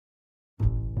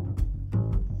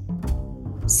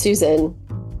Susan,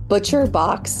 Butcher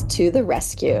Box to the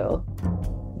rescue.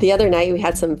 The other night, we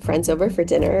had some friends over for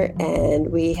dinner and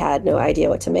we had no idea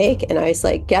what to make. And I was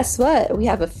like, guess what? We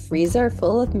have a freezer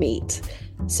full of meat.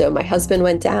 So my husband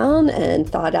went down and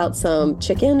thawed out some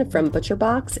chicken from Butcher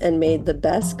Box and made the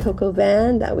best coq au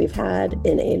vin that we've had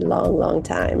in a long, long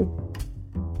time.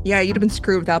 Yeah, you'd have been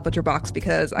screwed without Butcher Box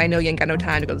because I know you ain't got no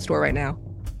time to go to the store right now.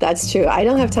 That's true. I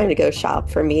don't have time to go shop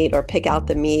for meat or pick out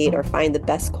the meat or find the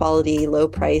best quality,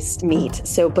 low-priced meat.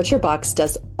 So Butcher Box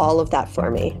does all of that for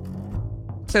me.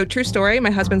 So true story, my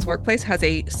husband's workplace has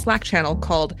a Slack channel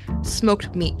called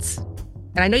Smoked Meats.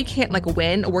 And I know you can't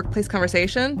win a workplace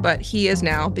conversation, but he is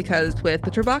now because with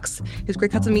Butcher Box, his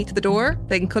great cuts of meat to the door,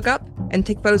 they can cook up and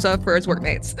take photos of for his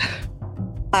workmates.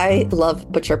 I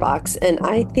love Butcher Box, and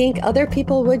I think other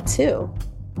people would too.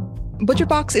 Butcher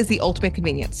Box is the ultimate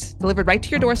convenience. Delivered right to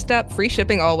your doorstep, free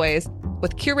shipping always,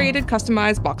 with curated,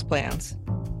 customized box plans.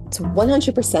 It's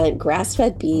 100%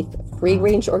 grass-fed beef,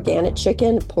 free-range organic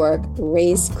chicken, pork,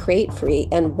 raised crate-free,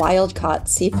 and wild-caught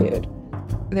seafood.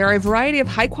 There are a variety of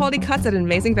high-quality cuts at an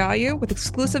amazing value with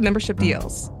exclusive membership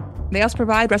deals. They also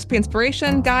provide recipe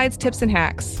inspiration, guides, tips, and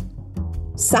hacks.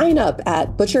 Sign up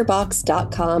at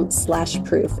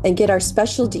butcherbox.com/proof and get our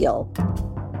special deal.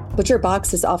 Butcher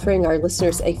Box is offering our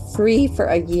listeners a free for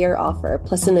a year offer,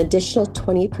 plus an additional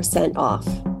 20% off.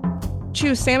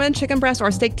 Choose salmon, chicken breast,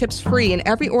 or steak tips free in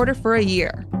every order for a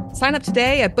year. Sign up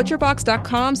today at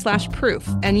butcherbox.com/proof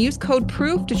and use code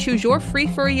PROOF to choose your free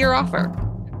for a year offer.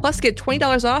 Plus, get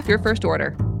 $20 off your first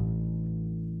order.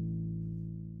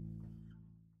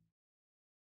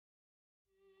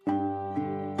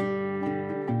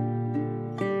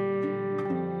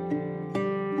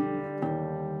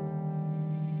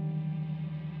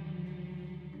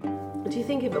 Do you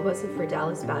think if it wasn't for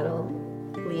Dallas Battle,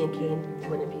 Lee and Kane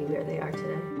wouldn't be where they are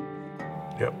today?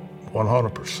 Yep,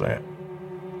 100%.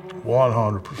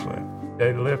 100%.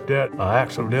 They left that an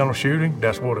accidental shooting,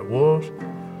 that's what it was.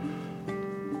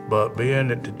 But being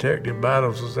that Detective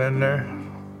Battles was in there,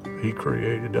 he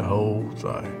created the whole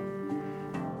thing.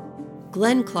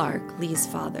 Glenn Clark, Lee's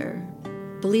father,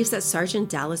 believes that Sergeant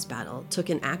Dallas Battle took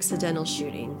an accidental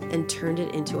shooting and turned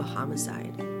it into a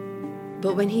homicide.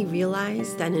 But when he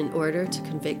realized that in order to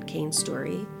convict Kane's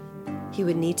story, he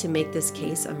would need to make this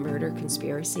case a murder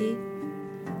conspiracy,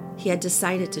 he had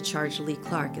decided to charge Lee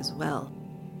Clark as well.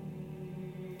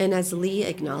 And as Lee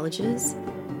acknowledges,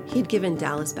 he'd given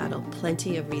Dallas Battle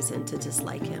plenty of reason to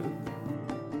dislike him.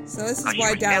 So this is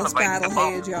why Dallas Battle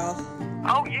hated y'all.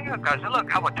 Oh, yeah, because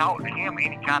look, I would talk to him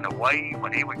any kind of way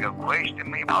when he would go question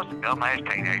me. I was a dumbass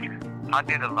teenager. I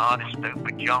did a lot of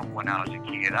stupid junk when I was a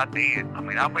kid. I did. I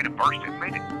mean, I'll be the first to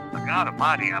admit it. But God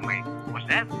Almighty, I mean, was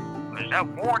that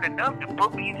warrant enough to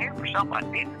put me in here for something I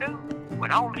didn't do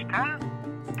with all this time?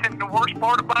 And the worst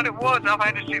part about it was I've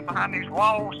had to sit behind these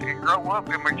walls and grow up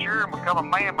and mature and become a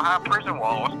man behind prison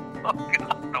walls. Oh,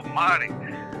 God Almighty.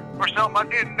 For something I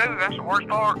didn't do, that's the worst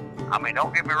part. I mean,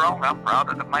 don't get me wrong, I'm proud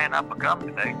of the man I've become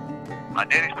today. My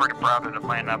daddy's pretty proud of the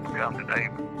man I've become today.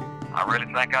 But I really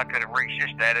think I could have reached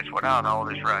this status without all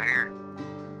this right here.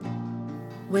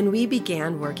 When we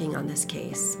began working on this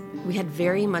case, we had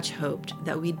very much hoped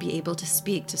that we'd be able to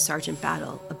speak to Sergeant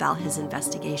Battle about his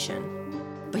investigation.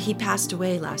 But he passed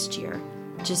away last year,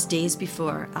 just days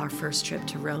before our first trip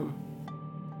to Rome.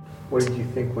 What did you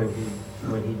think when he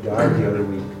died the other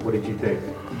week? What did you think?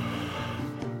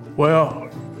 Well,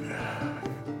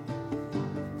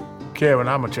 Kevin,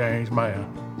 I'm a changed man,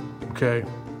 okay?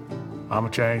 I'm a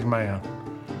changed man.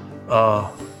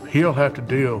 He'll have to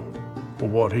deal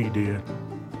with what he did,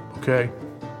 okay?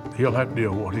 He'll have to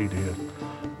deal with what he did.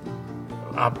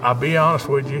 I'll be honest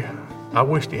with you, I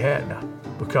wished he hadn't,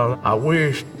 because I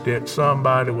wished that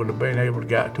somebody would have been able to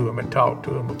get to him and talk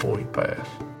to him before he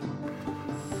passed.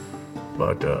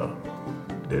 But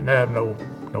didn't have no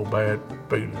bad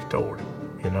feelings toward him,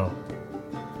 you know.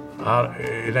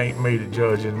 It ain't me to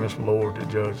judge, and Miss Lord that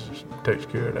judges, takes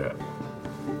care of that.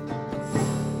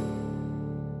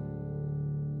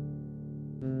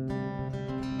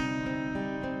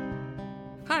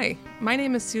 Hi, my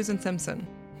name is Susan Simpson.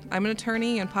 I'm an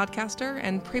attorney and podcaster,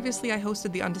 and previously I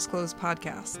hosted the Undisclosed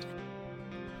podcast.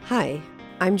 Hi,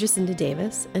 I'm Jacinda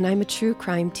Davis, and I'm a true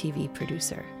crime TV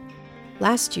producer.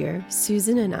 Last year,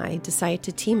 Susan and I decided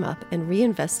to team up and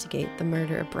reinvestigate the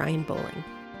murder of Brian Bowling.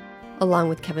 Along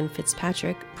with Kevin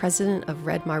Fitzpatrick, president of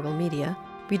Red Marble Media,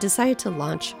 we decided to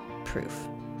launch Proof.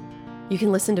 You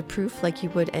can listen to Proof like you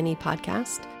would any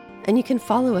podcast, and you can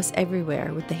follow us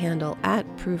everywhere with the handle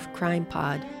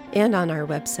 @ProofCrimePod and on our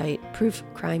website,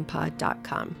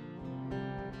 proofcrimepod.com.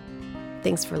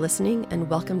 Thanks for listening, and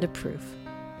welcome to Proof.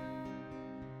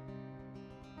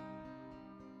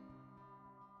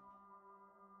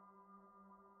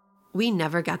 We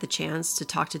never got the chance to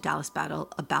talk to Dallas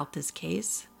Battle about this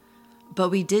case, but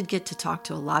we did get to talk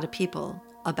to a lot of people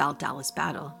about Dallas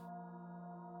Battle.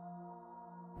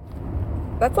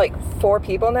 That's like 4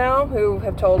 people now who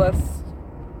have told us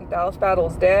Dallas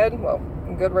Battle's dead. Well,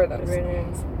 good riddance. Good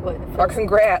riddance. Or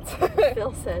congrats.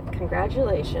 Phil said,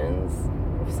 congratulations.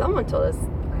 If someone told us,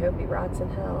 I hope he rots in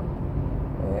hell.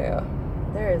 Yeah.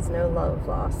 There is no love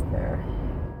lost there.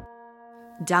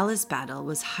 Dallas Battle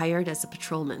was hired as a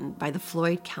patrolman by the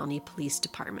Floyd County Police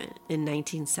Department in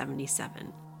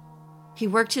 1977. He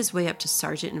worked his way up to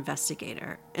sergeant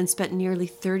investigator and spent nearly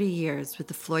 30 years with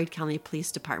the Floyd County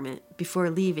Police Department before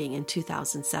leaving in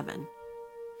 2007.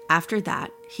 After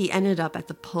that, he ended up at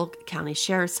the Polk County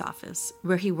Sheriff's Office,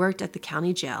 where he worked at the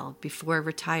county jail before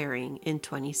retiring in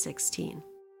 2016.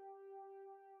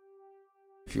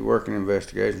 If you work in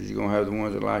investigations, you're going to have the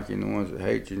ones that like you and the ones that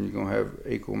hate you, and you're going to have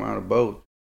equal amount of both.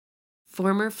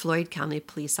 Former Floyd County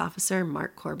police officer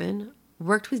Mark Corbin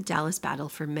worked with Dallas Battle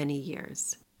for many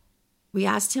years. We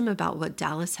asked him about what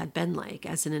Dallas had been like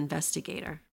as an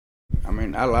investigator. I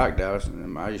mean, I like Dallas,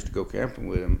 and I used to go camping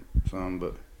with him some,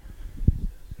 but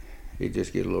he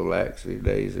just get a little lax these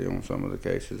days on some of the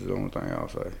cases, is the only thing I'll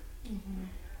say.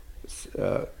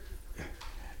 Mm-hmm.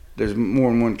 There's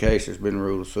more than one case that's been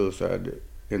ruled a suicide that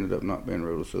ended up not being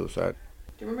ruled a suicide.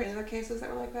 Do you remember any other cases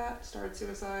that were like that? Started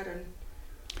suicide?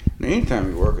 Now, anytime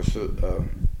you work a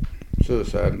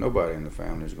suicide, nobody in the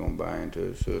family is going to buy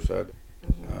into suicide.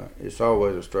 Mm-hmm. It's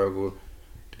always a struggle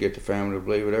to get the family to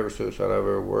believe it. Every suicide I've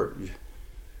ever worked,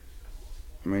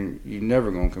 I mean, you're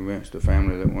never going to convince the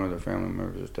family that one of their family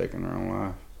members has taken their own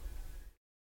life.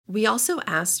 We also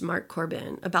asked Mark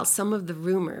Corbin about some of the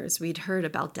rumors we'd heard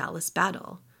about Dallas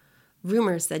Battle,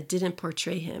 rumors that didn't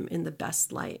portray him in the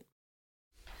best light.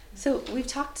 So we've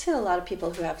talked to a lot of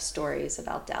people who have stories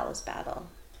about Dallas Battle,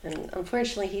 and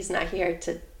unfortunately he's not here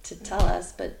to tell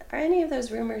us, but are any of those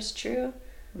rumors true?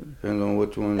 Depends on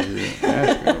which ones you're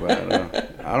asking about.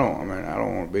 I don't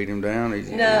want to beat him down.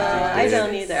 I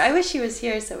don't either. I wish he was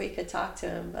here so we could talk to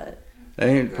him, but...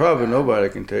 Probably nobody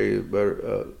can tell you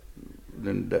better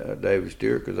than David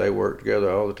Stewart, because they work together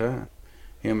all the time.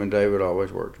 Him and David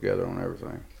always work together on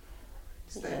everything.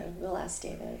 Yeah, we'll ask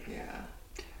David. Yeah.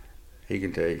 He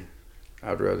can tell you.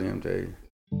 I'd rather him tell you.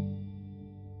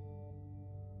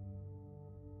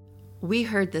 We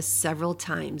heard this several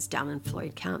times down in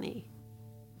Floyd County,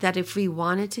 that if we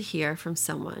wanted to hear from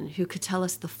someone who could tell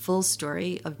us the full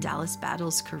story of Dallas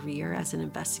Battle's career as an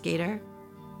investigator,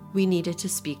 we needed to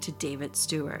speak to David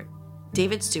Stewart.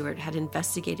 David Stewart had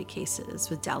investigated cases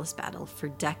with Dallas Battle for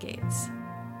decades.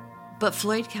 But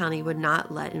Floyd County would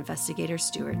not let investigator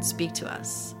Stewart speak to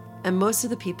us, and most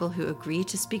of the people who agreed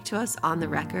to speak to us on the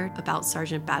record about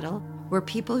Sergeant Battle were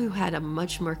people who had a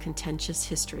much more contentious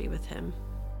history with him.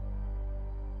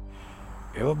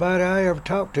 Everybody I ever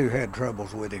talked to had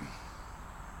troubles with him.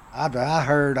 I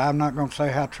heard, I'm not going to say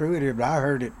how true it is, but I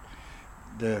heard that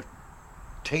the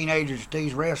teenagers at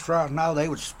these restaurants and all, they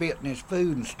would spit in his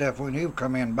food and stuff when he would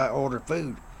come in and order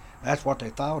food. That's what they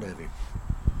thought of him.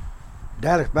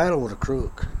 Dallas Battle was a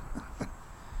crook.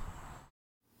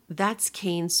 That's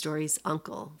Kane Story's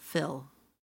uncle, Phil.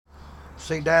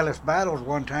 See, Dallas Battles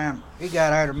one time, he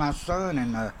got out of my son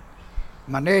and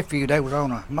my nephew. They was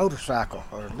on a motorcycle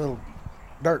or a little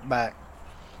dirt bike,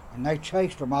 and they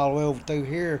chased them all the way over through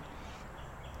here,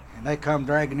 and they come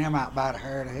dragging him out by the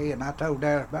hair of the head. And I told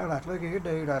Dallas Battle, I said, look at here,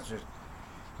 dude. I said,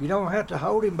 you don't have to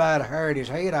hold him by the hair of his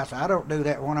head. I said, I don't do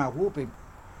that when I whoop him.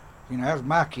 You know, that was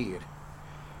my kid.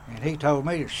 And he told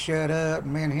me to shut up,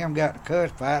 and me and him got in a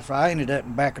cuss fight, so I ended up in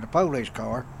the back of the police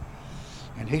car.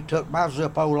 And he took my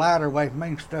Zippo lighter away from me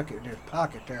and stuck it in his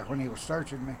pocket there when he was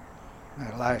searching me.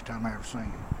 That's the last time I ever seen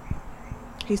him.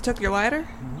 He's took your lighter?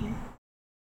 Mm-hmm.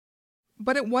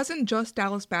 But it wasn't just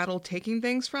Dallas Battle taking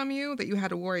things from you that you had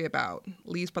to worry about,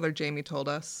 Lee's brother Jamie told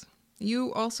us.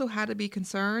 You also had to be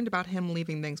concerned about him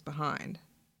leaving things behind.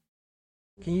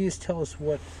 Can you just tell us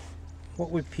what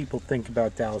would people think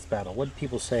about Dallas Battle? What did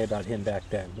people say about him back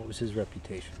then? What was his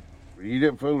reputation? You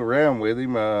didn't fool around with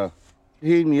him.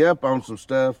 Hitting you up on some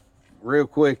stuff real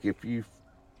quick. If you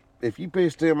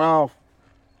pissed him off,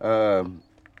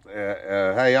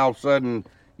 hey, all of a sudden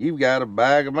you've got a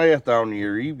bag of meth on you,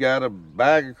 or you've got a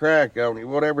bag of crack on you,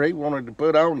 whatever he wanted to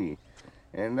put on you.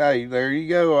 And hey, there you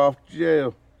go, off to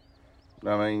jail.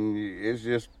 I mean,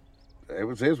 it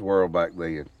was his world back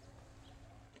then.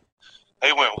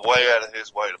 He went way out of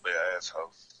his way to be an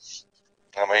asshole.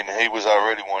 I mean, he was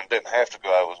already one, didn't have to go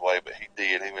out of his way, but he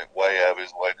did. He went way out of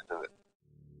his way to do it.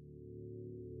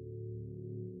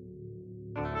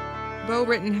 Bo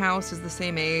Rittenhouse is the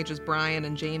same age as Brian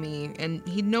and Jamie, and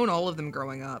he'd known all of them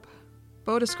growing up.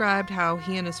 Bo described how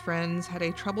he and his friends had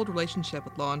a troubled relationship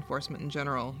with law enforcement in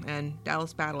general, and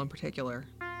Dallas Battle in particular.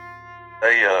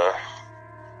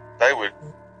 They would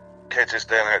catch us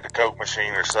down at the Coke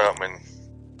machine or something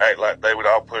and act like they would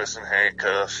all put us in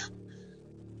handcuffs.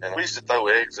 And we used to throw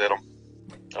eggs at them.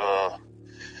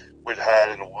 We'd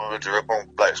hide in the woods or up on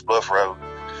Black's Bluff Road.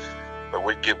 But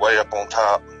we'd get way up on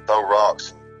top and throw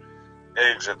rocks and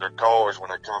eggs at their cars when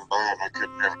they come by, and they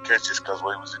couldn't never catch us because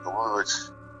we was in the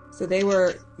woods. So they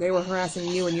were harassing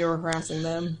you and you were harassing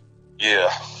them?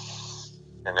 Yeah.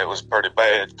 And it was pretty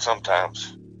bad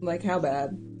sometimes. Like how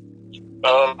bad?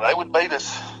 They would beat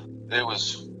us. It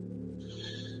was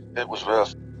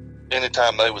rough.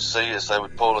 Anytime they would see us, they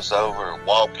would pull us over and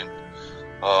walking.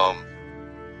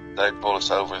 They'd pull us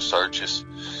over and search us,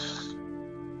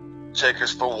 check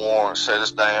us for warrants, set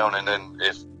us down, and then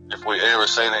if we ever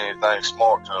seen anything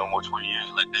smart to them, which we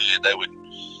usually did, they would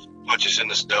punch us in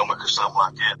the stomach or something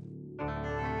like that.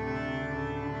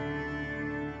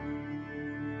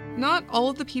 Not all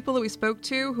of the people that we spoke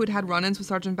to who'd had run-ins with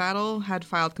Sergeant Battle had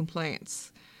filed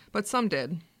complaints, but some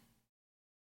did.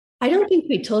 I don't think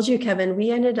we told you, Kevin.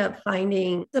 We ended up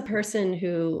finding the person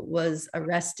who was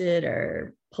arrested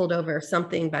or pulled over or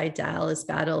something by Dallas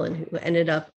Battle and who ended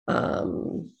up,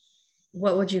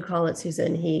 what would you call it,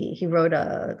 Susan? He wrote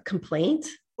a complaint.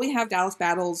 We have Dallas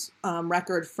Battle's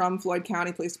record from Floyd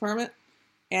County Police Department,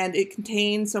 and it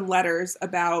contains some letters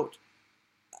about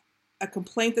a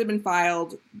complaint that had been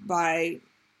filed by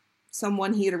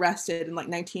someone he had arrested in like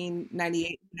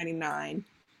 1998, 99.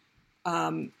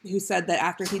 Who said that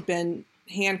after he'd been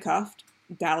handcuffed,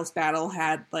 Dallas Battle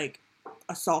had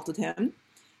assaulted him.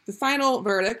 The final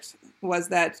verdict was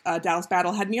that Dallas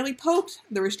Battle had merely poked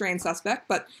the restrained suspect,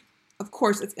 but of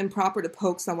course it's improper to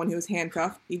poke someone who is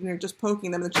handcuffed, even if you're just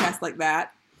poking them in the chest like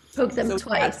that. Poke them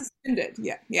twice. Got suspended.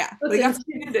 Yeah. They got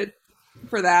suspended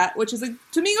for that, which is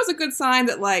to me was a good sign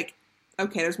that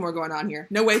okay, there's more going on here.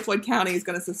 No way Floyd County is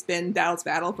going to suspend Dallas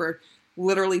Battle for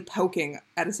literally poking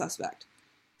at a suspect.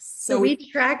 So we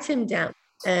tracked him down,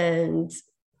 and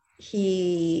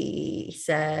he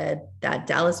said that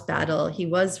Dallas Battle, he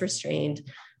was restrained.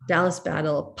 Dallas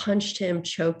Battle punched him,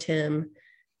 choked him,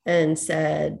 and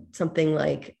said something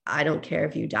like, "I don't care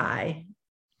if you die."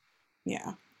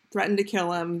 Yeah. Threatened to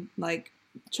kill him,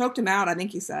 choked him out, I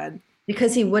think he said.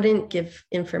 Because he wouldn't give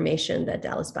information that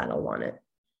Dallas Battle wanted.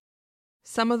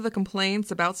 Some of the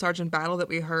complaints about Sergeant Battle that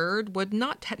we heard would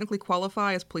not technically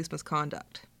qualify as police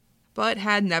misconduct, but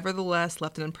had nevertheless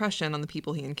left an impression on the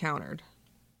people he encountered.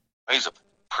 He's a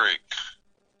prick.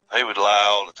 He would lie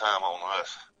all the time on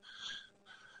us.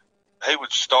 He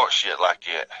would start shit like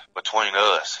that between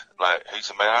us. He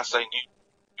said, "Man, I seen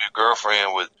your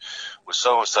girlfriend with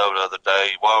so-and-so the other day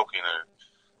walking," or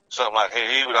something like that.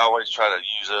 He would always try to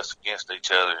use us against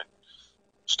each other and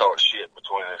start shit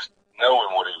between us,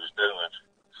 knowing what he was doing.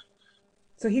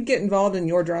 So he'd get involved in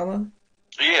your drama?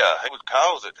 Yeah, he would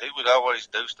cause it. He would always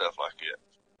do stuff like that.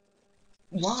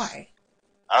 Why?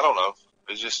 I don't know.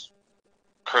 He's just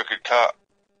crooked cop.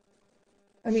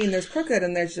 I mean, there's crooked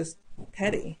and there's just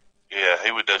petty. Yeah,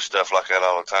 he would do stuff like that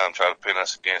all the time, try to pin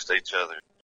us against each other.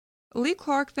 Lee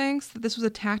Clark thinks that this was a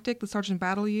tactic that Sergeant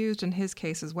Battle used in his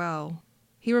case as well.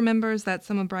 He remembers that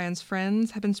some of Brian's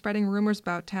friends had been spreading rumors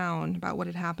about town about what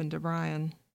had happened to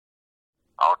Brian.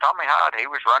 Oh, Tommy Hyde, he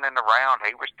was running around.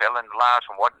 He was telling lies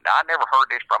from what I never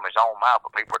heard this from his own mouth,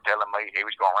 but people were telling me he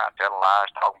was going around telling lies,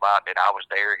 talking about that I was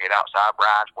there, get outside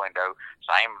Brian's window.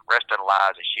 Same rest of the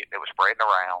lies and shit that was spreading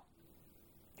around.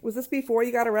 Was this before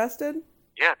you got arrested?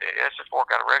 Yeah, this is before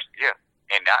I got arrested, yeah.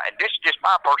 And this is just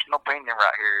my personal opinion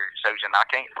right here, Susan. I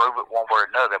can't prove it one way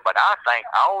or another, but I think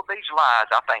all these lies,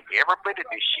 I think every bit of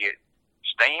this shit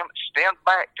stems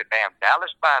back to damn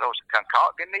Dallas Battles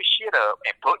concocting this shit up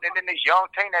and putting it in these young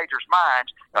teenagers'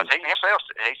 minds. Because he himself,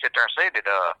 he sat there and said that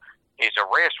his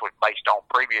arrest was based on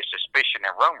previous suspicion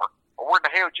and rumor. Well, where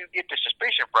the hell did you get the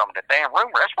suspicion from? The damn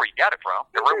rumor. That's where you got it from.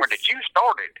 The rumor that you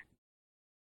started.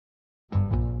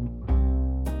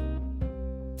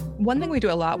 One thing we do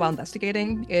a lot while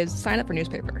investigating is sign up for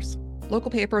newspapers.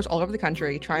 Local papers all over the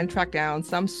country try and track down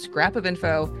some scrap of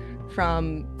info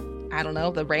from, I don't know,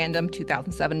 the random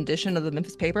 2007 edition of the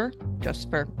Memphis paper,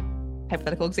 just for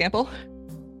hypothetical example.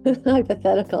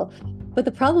 Hypothetical. But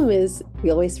the problem is we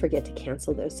always forget to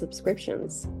cancel those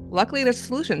subscriptions. Luckily, there's a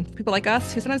solution for people like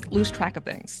us who sometimes lose track of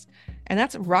things, and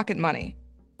that's Rocket Money.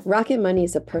 Rocket Money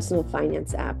is a personal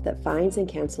finance app that finds and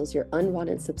cancels your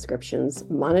unwanted subscriptions,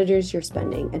 monitors your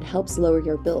spending, and helps lower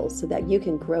your bills so that you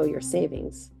can grow your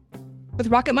savings. With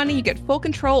Rocket Money, you get full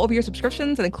control over your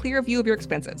subscriptions and a clear view of your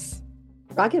expenses.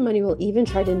 Rocket Money will even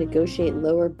try to negotiate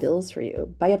lower bills for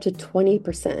you by up to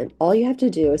 20%. All you have to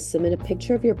do is submit a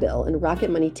picture of your bill, and Rocket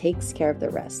Money takes care of the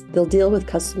rest. They'll deal with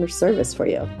customer service for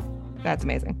you. That's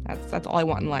amazing. That's all I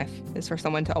want in life, is for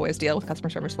someone to always deal with customer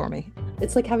service for me.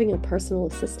 It's like having a personal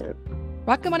assistant.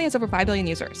 Rocket Money has over 5 billion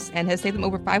users and has saved them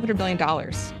over $500 billion,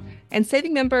 and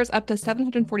saving members up to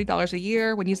 $740 a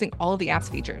year when using all of the app's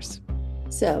features.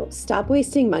 So stop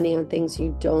wasting money on things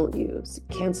you don't use.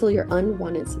 Cancel your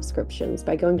unwanted subscriptions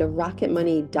by going to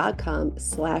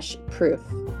rocketmoney.com/proof.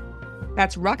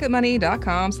 That's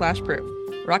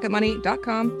rocketmoney.com/proof.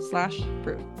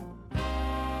 rocketmoney.com/proof.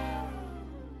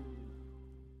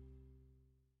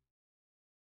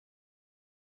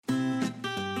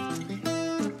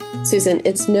 Susan,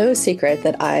 it's no secret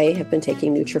that I have been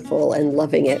taking Nutrafol and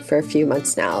loving it for a few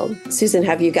months now. Susan,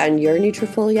 have you gotten your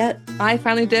Nutrafol yet? I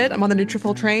finally did. I'm on the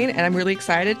Nutrafol train, and I'm really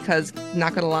excited because,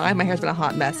 not gonna lie, my hair's been a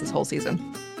hot mess this whole season.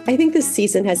 I think this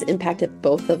season has impacted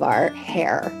both of our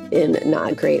hair in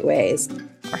not great ways.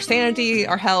 Our sanity,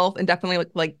 our health, and definitely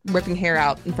like ripping hair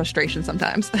out in frustration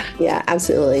sometimes. Yeah,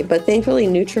 absolutely. But thankfully,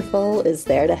 Nutrafol is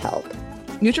there to help.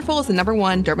 Nutrafol is the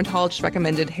 #1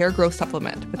 dermatologist-recommended hair growth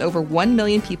supplement, with over 1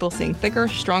 million people seeing thicker,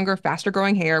 stronger,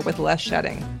 faster-growing hair with less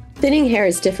shedding. Thinning hair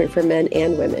is different for men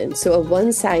and women, so a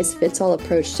one-size-fits-all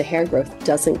approach to hair growth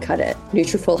doesn't cut it.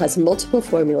 Nutrafol has multiple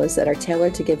formulas that are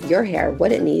tailored to give your hair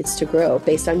what it needs to grow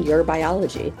based on your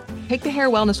biology. Take the hair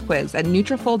wellness quiz at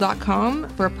Nutrafol.com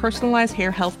for a personalized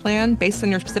hair health plan based on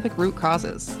your specific root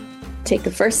causes. Take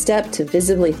the first step to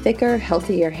visibly thicker,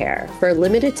 healthier hair. For a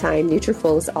limited time,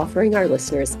 Nutrafol is offering our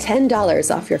listeners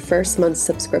 $10 off your first month's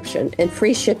subscription and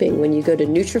free shipping when you go to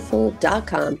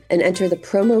Nutrafol.com and enter the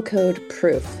promo code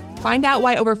PROOF. Find out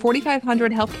why over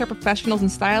 4,500 healthcare professionals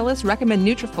and stylists recommend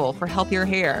Nutrafol for healthier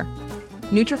hair.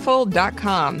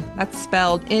 Nutrafol.com. That's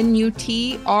spelled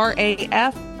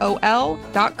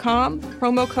Nutrafol.com,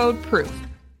 promo code PROOF.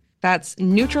 That's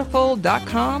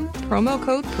Nutrafol.com, promo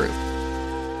code PROOF.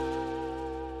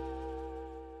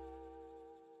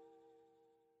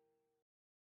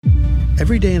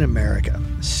 Every day in America,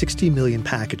 60 million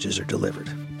packages are delivered,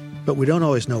 but we don't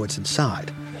always know what's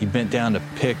inside. He bent down to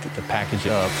pick the package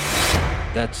up.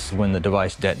 That's when the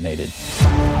device detonated.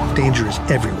 Danger is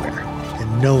everywhere,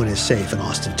 and no one is safe in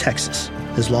Austin, Texas,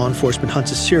 as law enforcement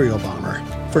hunts a serial bomber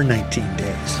for 19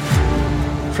 days.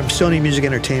 From Sony Music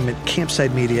Entertainment,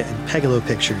 Campside Media, and Pegalo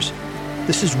Pictures,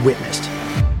 this is Witnessed.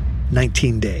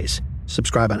 19 Days.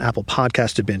 Subscribe on Apple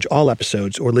Podcasts to binge all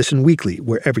episodes or listen weekly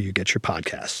wherever you get your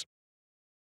podcasts.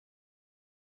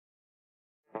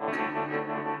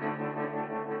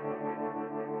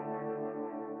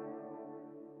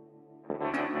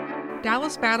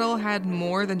 Dallas Battle had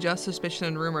more than just suspicion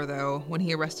and rumor, though, when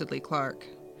he arrested Lee Clark.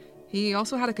 He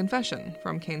also had a confession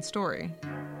from Cain's story.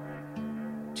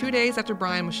 2 days after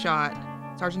Brian was shot,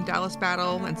 Sergeant Dallas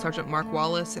Battle and Sergeant Mark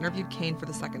Wallace interviewed Cain for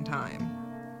the second time.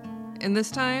 And this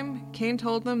time, Cain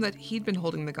told them that he'd been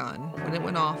holding the gun when it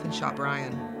went off and shot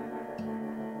Brian.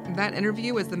 That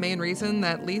interview is the main reason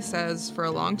that Lee says, for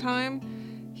a long time,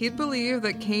 he'd believed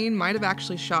that Cain might have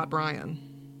actually shot Brian.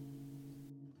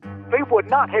 If he would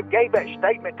not have gave that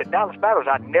statement to Dallas Battles,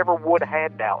 I never would have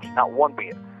had doubts, not one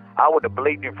bit. I would have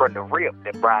believed him from the rip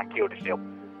that Brian killed himself.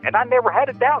 And I never had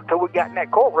a doubt until we got in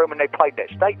that courtroom and they played that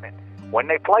statement. When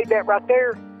they played that right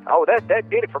there, oh, that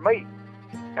did it for me.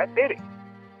 That did it.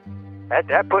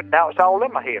 That put doubts all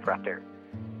in my head right there.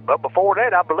 But before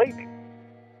that, I believed him.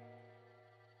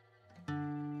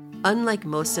 Unlike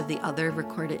most of the other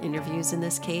recorded interviews in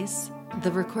this case,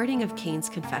 the recording of Cain's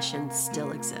confession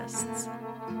still exists.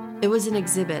 It was an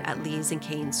exhibit at Lee's and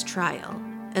Cain's trial,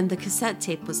 and the cassette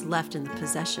tape was left in the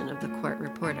possession of the court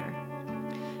reporter.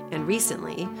 And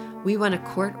recently, we won a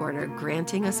court order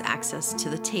granting us access to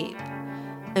the tape,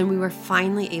 and we were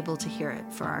finally able to hear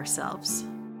it for ourselves.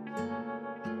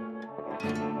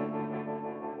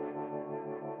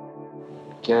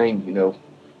 Cain, you know,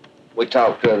 we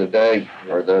talked the other day,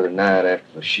 or the other night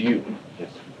after the shooting.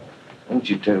 Won't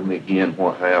you tell me again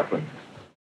what happened?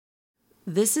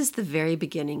 This is the very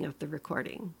beginning of the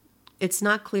recording. It's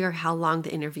not clear how long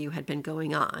the interview had been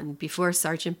going on before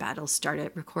Sergeant Battle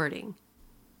started recording.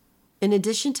 In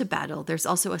addition to Battle, there's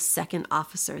also a second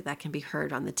officer that can be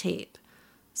heard on the tape,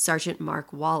 Sergeant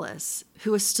Mark Wallace,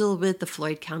 who is still with the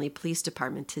Floyd County Police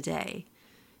Department today.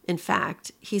 In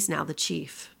fact, he's now the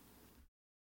chief.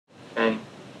 Cain,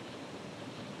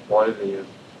 what it is,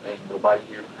 ain't nobody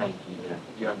here to hang you now.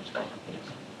 You understand?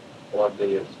 What it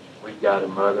is. We've got a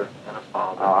mother and a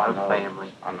father and a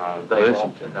family. I know. They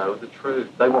want to know the truth.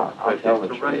 They want to put this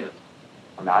to rest.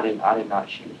 I mean, I did not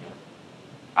shoot him.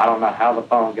 I don't know how the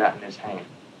phone got in his hand.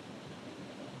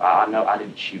 I know I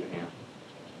didn't shoot him.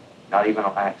 Not even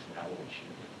on accident, I wouldn't shoot.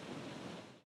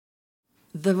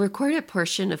 The recorded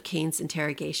portion of Cain's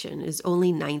interrogation is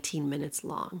only 19 minutes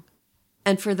long.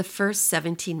 And for the first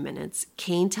 17 minutes,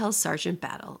 Cain tells Sergeant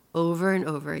Battle over and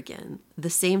over again the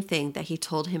same thing that he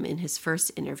told him in his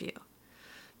first interview,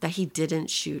 that he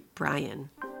didn't shoot Brian.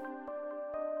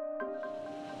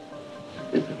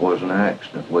 If it was an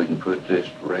accident, we can put this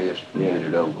to rest and get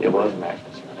it over. It was an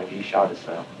accident, sir. He shot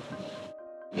himself.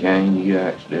 Cain, you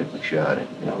accidentally shot him.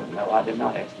 No, I did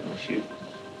not accidentally shoot him.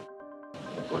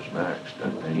 It was an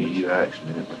accident, and you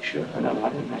accidentally shot him. No, I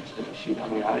didn't accidentally shoot him. I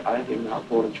mean, I didn't even know I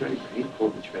pulled the trigger. He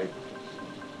pulled the trigger.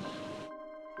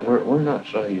 We're not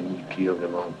saying you killed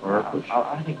him on purpose.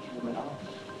 I didn't kill him at all.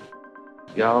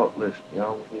 Y'all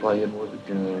were playing with a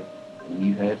gun, and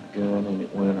you had the gun, and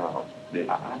it went off. I didn't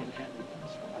have the gun,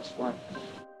 sir. That's what.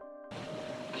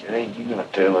 Cain, you're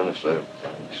not telling us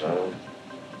everything, son.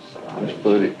 Let's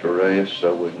put it to rest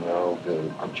so we can all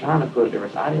go. I'm trying to put it to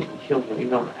rest. I didn't kill him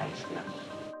even on an accident.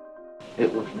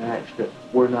 It was an accident.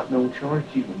 We're not going to charge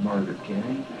you with murder,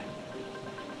 Cain.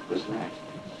 It was an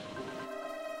accident.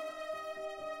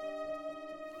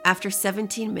 After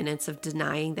 17 minutes of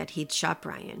denying that he'd shot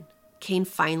Brian, Cain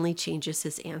finally changes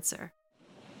his answer.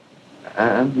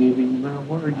 I'm giving you my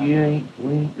word. We ain't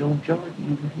going to charge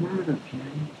you with murder,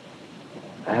 Cain.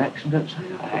 Accidents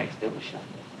happen. I accidentally shot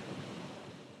him.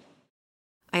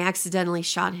 I accidentally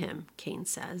shot him, Cain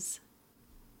says.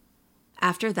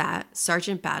 After that,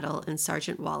 Sergeant Battle and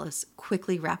Sergeant Wallace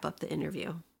quickly wrap up the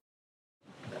interview.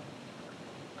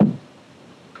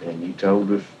 And you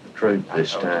told us the truth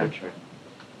this time.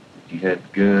 You had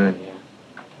the gun,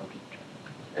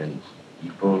 and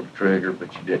you pulled the trigger,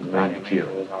 but you didn't mean to kill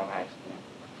him.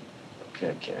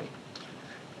 Okay.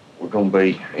 We're going to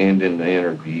be ending the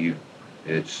interview.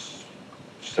 It's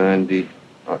Sunday,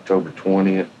 October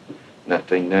 20th,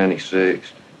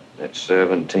 1996, at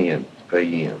 7:10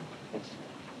 p.m.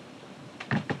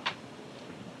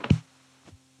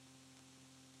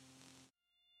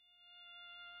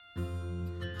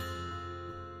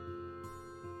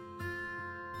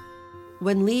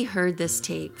 When Lee heard this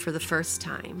tape for the first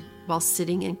time, while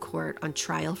sitting in court on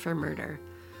trial for murder,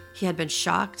 he had been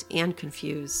shocked and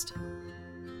confused.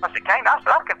 I said, Cain,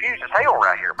 I'm confused as hell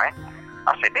right here, man.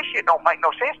 I said, this shit don't make no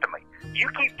sense to me. You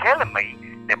keep telling me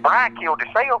that Brian killed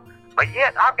himself, but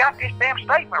yet I've got this damn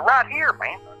statement right here,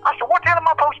 man. I said, what the hell am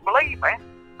I supposed to believe, man?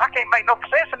 I can't make no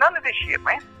sense of none of this shit,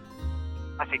 man.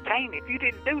 I said, Cain, if you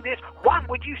didn't do this, why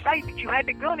would you say that you had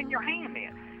the gun in your hand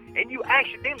then? And you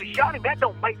accidentally shot him? That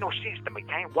don't make no sense to me,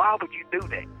 Cain. Why would you do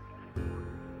that?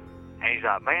 And he's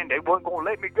like, man, they wasn't going to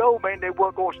let me go, man. They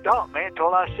wasn't going to stop, man,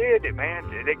 until I said it,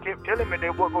 man. They kept telling me they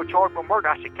wasn't going to charge me with murder.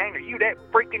 I said, Cain, are you that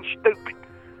freaking stupid?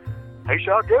 He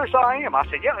said, I guess I am. I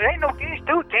said, yeah, there ain't no guess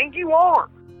to it, Cain. You are.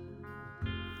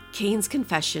 Cain's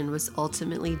confession was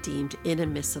ultimately deemed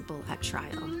inadmissible at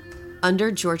trial.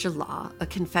 Under Georgia law, a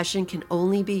confession can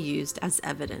only be used as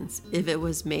evidence if it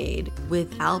was made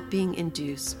without being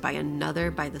induced by another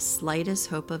by the slightest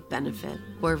hope of benefit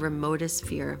or remotest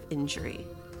fear of injury.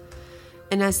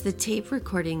 And as the tape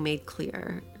recording made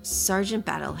clear, Sergeant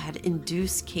Battle had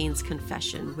induced Cain's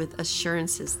confession with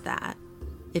assurances that,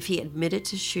 if he admitted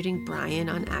to shooting Brian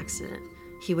on accident,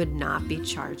 he would not be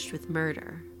charged with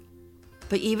murder.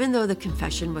 But even though the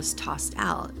confession was tossed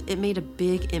out, it made a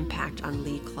big impact on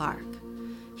Lee Clark.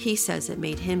 He says it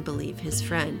made him believe his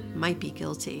friend might be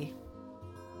guilty.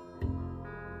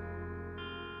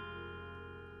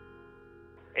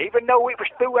 Even though it was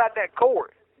throughout that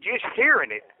court, just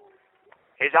hearing it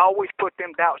has always put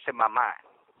them doubts in my mind.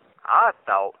 I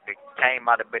thought that Cain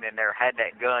might have been in there, had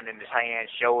that gun in his hand,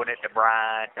 showing it to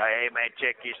Brian. Hey, man,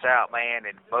 check this out, man.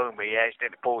 And boom, he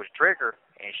accidentally pulled his trigger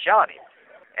and shot him.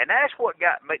 And that's what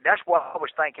got me. That's what I was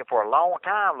thinking for a long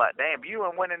time. Like, damn, you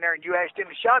went in there and you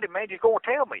accidentally shot him, man. You're going to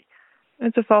tell me.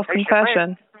 It's a false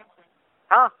confession.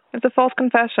 Huh? It's a false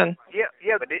confession.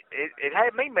 Yeah, but it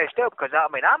had me messed up because,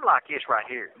 I mean, I'm like this right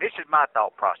here. This is my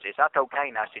thought process. I told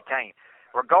Cain, I said, Cain,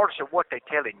 regardless of what they're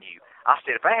telling you, I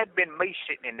said, if that had been me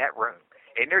sitting in that room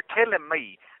and they're telling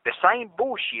me the same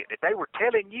bullshit that they were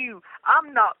telling you,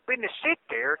 I'm not going to sit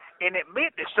there and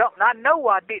admit to something I know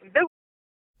I didn't do.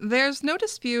 There's no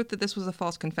dispute that this was a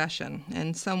false confession,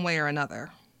 in some way or another.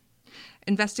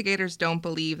 Investigators don't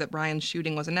believe that Brian's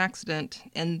shooting was an accident,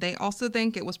 and they also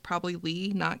think it was probably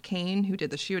Lee, not Cain, who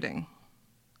did the shooting.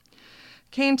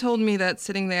 Cain told me that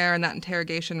sitting there in that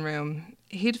interrogation room,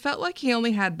 he'd felt like he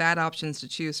only had bad options to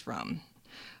choose from,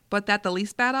 but that the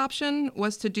least bad option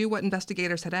was to do what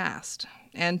investigators had asked,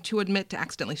 and to admit to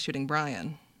accidentally shooting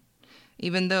Brian,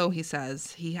 even though, he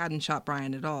says, he hadn't shot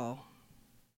Brian at all.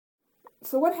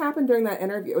 So what happened during that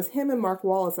interview? It was him and Mark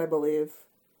Wallace, I believe.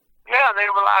 Yeah, they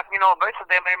were like, basically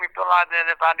they made me feel like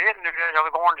that if I didn't do this, I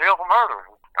was going to jail for murder.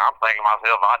 I'm thinking to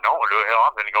myself, I don't do it. Hell,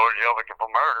 I'm going to go to jail for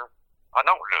murder. I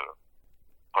don't do it.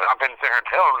 But I've been sitting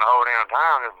here telling them the whole damn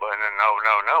time, but then no,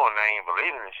 and they ain't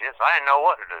believing this shit, so I didn't know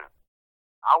what to do.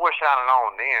 I wish I'd have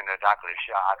known then that I could have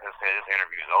shot. I could have said this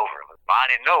interview's over. But I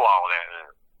didn't know all that.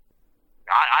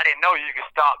 I didn't know you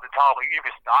could stop the talk.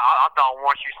 I thought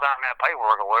once you signed that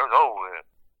paperwork, it was over with.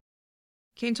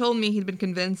 Cain told me he'd been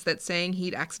convinced that saying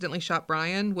he'd accidentally shot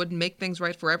Brian would make things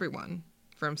right for everyone.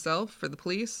 For himself, for the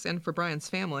police, and for Brian's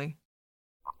family.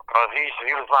 Because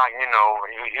he was like, he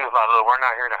was like, look, we're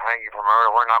not here to hang you for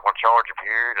murder. We're not going to charge you,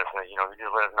 period. I said, you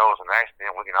just let us know it's an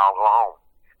accident. We can all go home.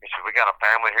 He said, we got a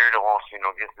family here that wants to,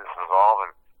 get this resolved,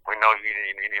 and we know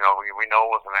we know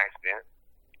it was an accident.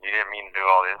 You didn't mean to do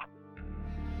all this.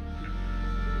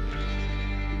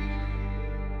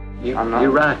 You're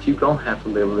right, you're going to have to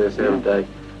live with this every day,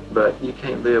 but you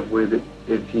can't live with it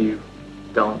if you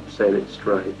don't set it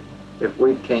straight. If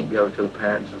we can't go to the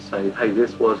parents and say, hey,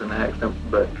 this was an accident,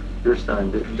 but your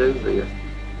son didn't do this.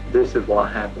 This is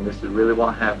what happened. This is really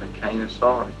what happened. Cain is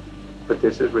sorry, but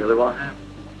this is really what happened.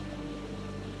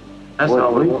 That's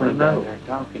all we want to know. They're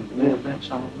talking to them,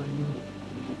 that's all we need.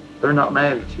 They're not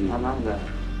mad at you. I know that.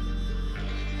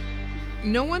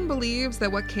 No one believes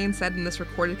that what Cain said in this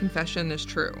recorded confession is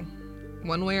true.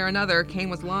 One way or another,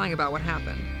 Cain was lying about what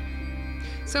happened.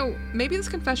 So maybe this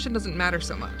confession doesn't matter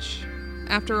so much.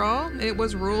 After all, it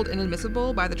was ruled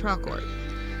inadmissible by the trial court.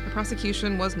 The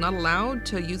prosecution was not allowed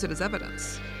to use it as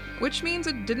evidence, which means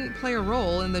it didn't play a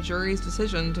role in the jury's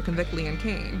decision to convict Leon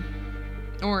Cain.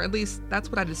 Or at least that's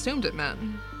what I'd assumed it meant.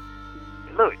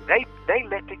 Look, they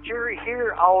let the jury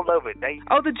hear all of it.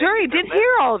 The jury did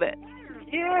hear all of it?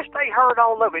 Yes, they heard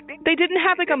all of it. They didn't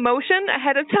have like a motion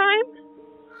ahead of time?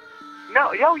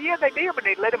 No, yeah, they did, but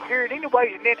they let them hear it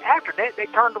anyways, and then after that, they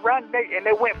turned around and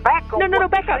they went back on. No,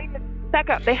 back up. Back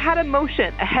up. They had a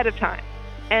motion ahead of time,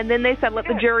 and then they said let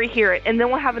the jury hear it, and then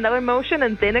we'll have another motion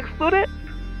and then exclude it?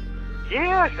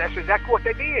 Yes, that's exactly what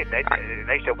they did.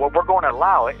 They said, well, we're going to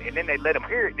allow it, and then they let them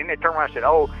hear it. Then they turned around and said,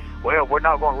 oh, well, we're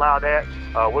not going to allow that.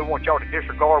 We want y'all to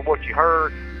disregard what you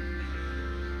heard.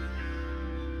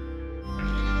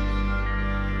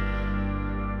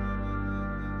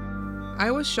 I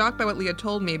was shocked by what Leah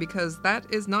told me because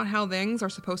that is not how things are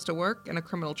supposed to work in a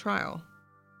criminal trial.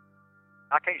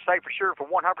 I can't say for sure for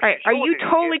 100%. Right. Are you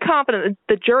totally confident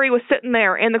that the jury was sitting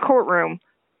there in the courtroom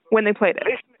when they played it?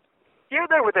 Yeah,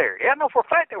 they were there. Yeah, I know for a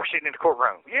fact they were sitting in the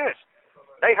courtroom. Yes.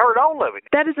 They heard all of it.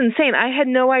 That is insane. I had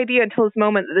no idea until this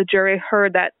moment that the jury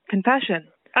heard that confession.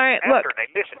 All right, After look. they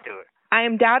listened to it. I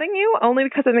am doubting you only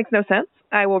because it makes no sense.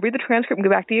 I will read the transcript and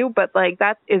get back to you, but,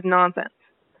 that is nonsense.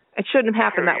 It shouldn't have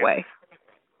happened that way.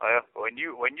 Well, when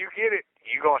you get it,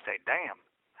 you're going to say, damn,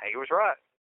 he was right.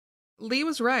 Lee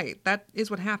was right. That is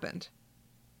what happened.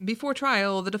 Before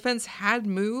trial, the defense had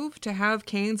moved to have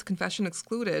Cain's confession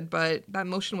excluded, but that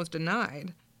motion was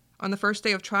denied. On the first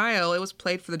day of trial, it was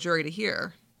played for the jury to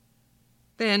hear.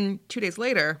 Then, 2 days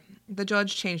later, the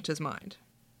judge changed his mind.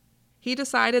 He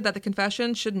decided that the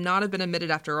confession should not have been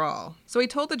admitted after all, so he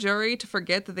told the jury to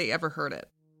forget that they ever heard it.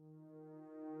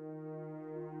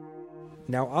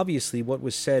 Now, obviously, what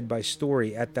was said by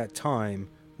Story at that time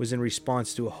was in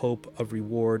response to a hope of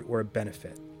reward or a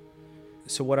benefit.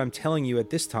 So what I'm telling you at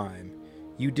this time,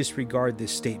 you disregard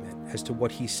this statement as to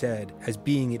what he said as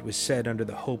being it was said under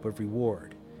the hope of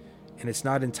reward, and it's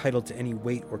not entitled to any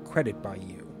weight or credit by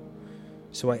you.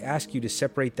 So I ask you to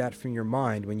separate that from your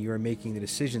mind when you are making the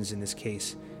decisions in this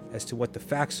case as to what the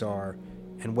facts are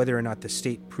and whether or not the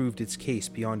state proved its case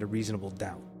beyond a reasonable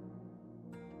doubt.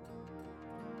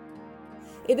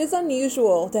 It is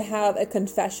unusual to have a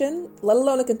confession, let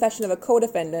alone a confession of a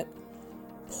co-defendant,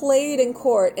 played in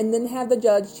court and then have the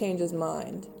judge change his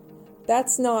mind.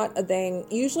 That's not a thing.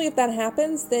 Usually if that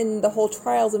happens, then the whole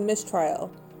trial's a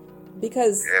mistrial.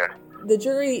 Because the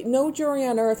jury, no jury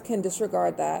on earth can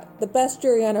disregard that. The best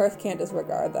jury on earth can't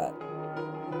disregard that.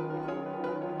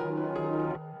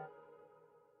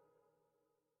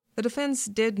 The defense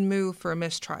did move for a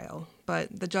mistrial,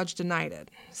 but the judge denied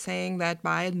it, saying that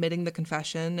by admitting the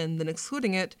confession and then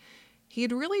excluding it, he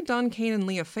had really done Cain and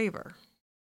Lee a favor.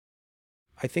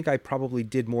 I think I probably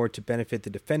did more to benefit the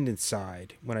defendant's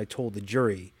side when I told the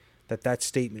jury that that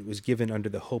statement was given under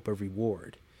the hope of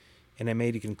reward, and I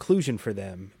made a conclusion for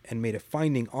them and made a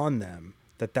finding on them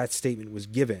that that statement was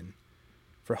given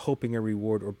for hoping a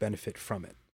reward or benefit from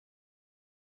it.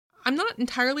 I'm not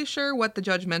entirely sure what the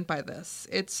judge meant by this.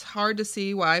 It's hard to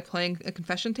see why playing a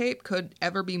confession tape could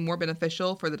ever be more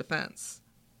beneficial for the defense.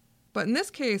 But in this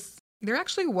case, There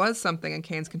actually was something in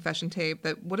Cain's confession tape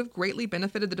that would have greatly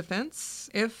benefited the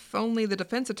defense if only the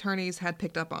defense attorneys had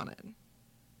picked up on it.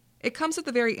 It comes at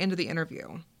the very end of the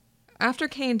interview. After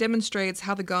Cain demonstrates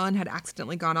how the gun had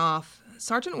accidentally gone off,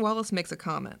 Sergeant Wallace makes a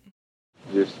comment.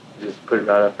 Just put it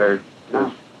right up there.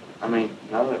 No. I mean,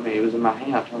 it was in my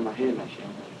hand. I turned my head and that shit.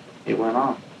 It went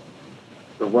off.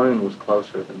 The wound was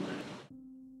closer than that.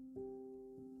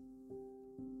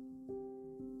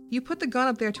 You put the gun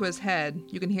up there to his head,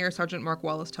 you can hear Sergeant Mark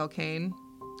Wallace tell Cain.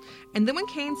 And then when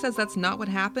Cain says that's not what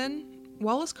happened,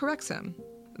 Wallace corrects him.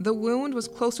 The wound was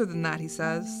closer than that, he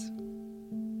says.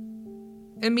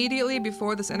 Immediately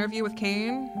before this interview with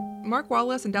Cain, Mark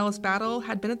Wallace and Dallas Battle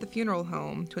had been at the funeral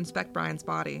home to inspect Brian's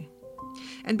body.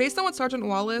 And based on what Sergeant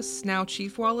Wallace, now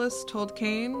Chief Wallace, told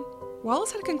Cain,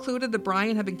 Wallace had concluded that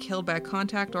Brian had been killed by a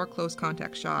contact or close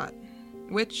contact shot,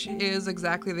 which is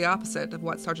exactly the opposite of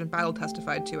what Sergeant Battle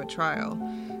testified to at trial,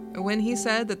 when he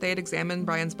said that they had examined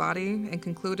Brian's body and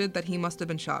concluded that he must have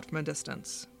been shot from a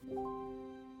distance.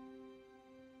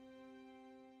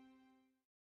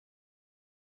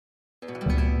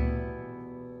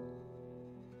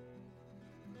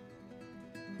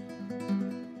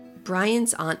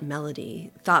 Brian's Aunt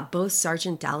Melody thought both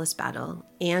Sergeant Dallas Battle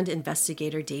and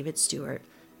investigator David Stewart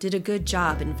did a good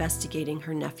job investigating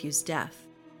her nephew's death.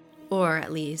 Or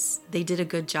at least, they did a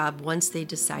good job once they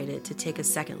decided to take a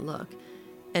second look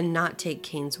and not take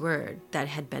Cain's word that it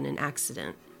had been an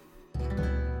accident.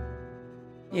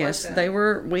 Yes,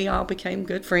 we all became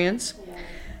good friends.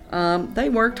 They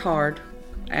worked hard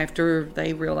after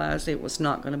they realized it was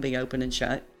not going to be open and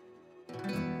shut.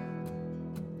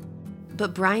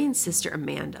 But Brian's sister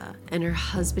Amanda and her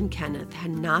husband Kenneth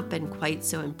had not been quite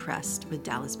so impressed with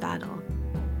Dallas Battle.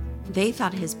 They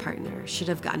thought his partner should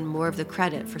have gotten more of the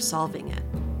credit for solving it.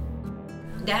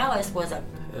 Dallas was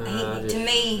to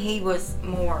me, he was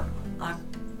more like,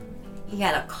 he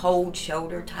had a cold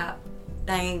shoulder type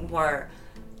thing, where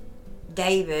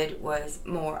David was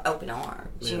more open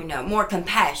arms, more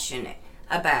compassionate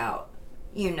about,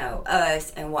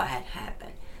 us and what had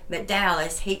happened. But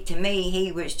Dallas,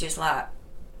 he was just like,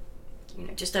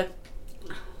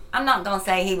 I'm not going to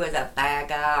say he was a bad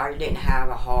guy or didn't have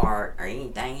a heart or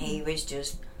anything. He was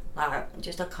just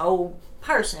a cold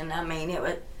person. I mean, it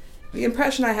was... The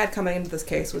impression I had coming into this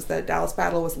case was that Dallas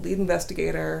Battle was the lead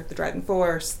investigator, the driving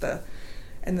force,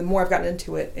 and the more I've gotten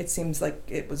into it, it seems like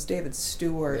it was David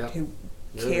Stewart who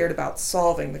cared about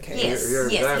solving the case.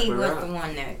 Yes, he was the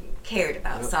one that cared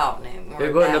about solving it. If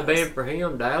it wouldn't have been for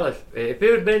him, Dallas, if it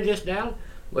would have been just Dallas,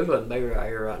 we wouldn't be right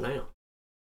here right now.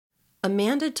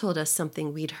 Amanda told us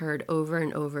something we'd heard over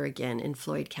and over again in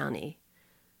Floyd County,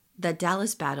 that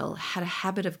Dallas Battle had a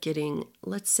habit of getting,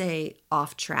 let's say,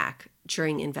 off track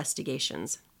during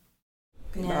investigations.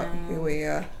 Yeah,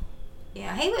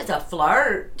 he was a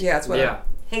flirt. Yeah, that's what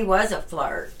he was a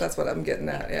flirt. That's what I'm getting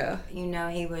at, yeah.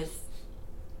 He was,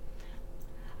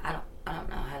 I don't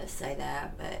know how to say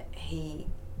that, but he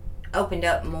opened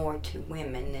up more to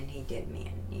women than he did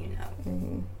men,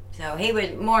 Mm-hmm. So he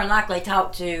would more likely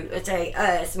talk to, let's say,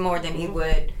 us more than he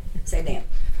would say them.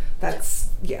 That's,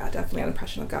 definitely an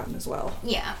impression I've gotten as well.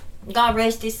 Yeah. God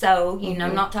rest his soul,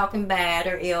 I'm not talking bad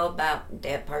or ill about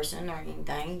that person or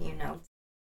anything,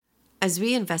 As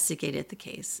we investigated the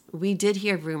case, we did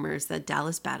hear rumors that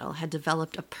Dallas Battle had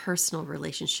developed a personal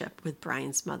relationship with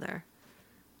Brian's mother.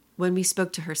 When we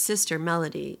spoke to her sister,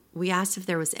 Melody, we asked if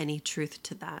there was any truth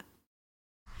to that.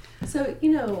 So,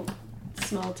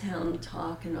 small town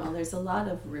talk and all, there's a lot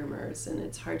of rumors and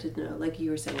it's hard to know. Like you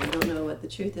were saying, we don't know what the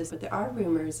truth is, but there are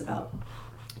rumors about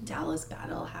Dallas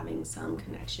Battle having some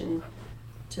connection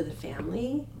to the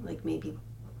family, like maybe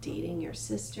dating your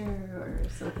sister or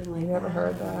something like that. You ever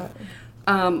heard that?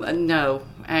 No,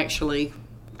 actually,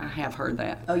 I have heard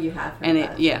that. Oh, you have heard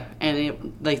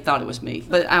that? They thought it was me.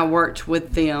 But I worked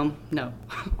with them, no.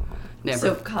 Never.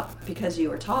 So because you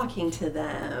were talking to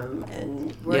them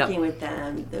and working with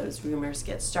them, those rumors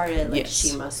get started, like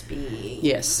she must be...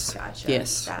 Yes. Gotcha.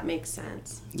 Yes. That makes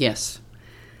sense. Yes.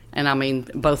 And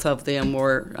both of them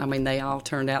were, they all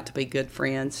turned out to be good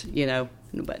friends,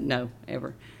 but no,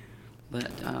 ever. But,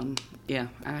 I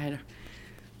had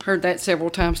heard that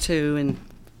several times too, and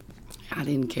I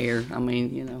didn't care.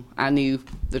 I knew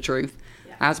the truth.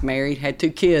 Yeah. I was married, had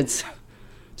 2 kids,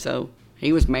 so...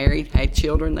 He was married, had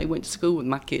children, they went to school with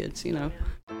my kids,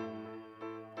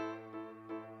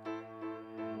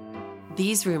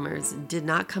 These rumors did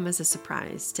not come as a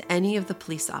surprise to any of the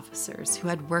police officers who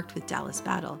had worked with Dallas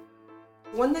Battle.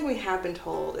 One thing we have been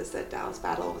told is that Dallas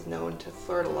Battle was known to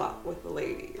flirt a lot with the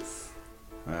ladies.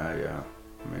 I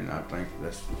think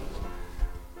that's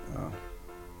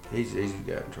He's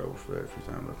got in trouble for that a few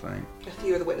times, I think. A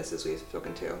few of the witnesses we've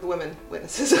spoken to, the women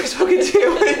witnesses we've spoken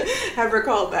to, have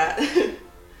recalled that.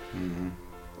 Mm-hmm.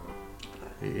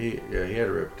 He had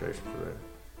a reputation for that.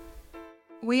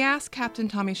 We asked Captain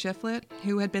Tommy Shiflett,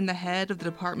 who had been the head of the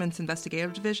department's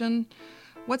investigative division,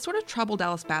 what sort of trouble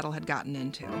Dallas Battle had gotten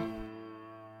into.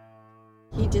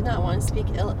 He did not want to speak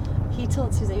ill. He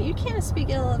told Susan, "You can't speak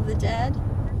ill of the dead."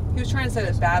 He was trying to say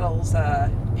that Battle's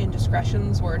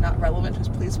indiscretions were not relevant to his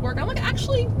police work. I'm like,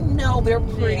 actually, no, they're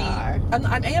pretty. They are.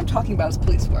 I am talking about his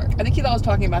police work. I think he thought I was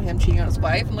talking about him cheating on his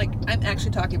wife. I'm like, I'm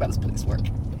actually talking about his police work.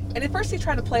 And at first he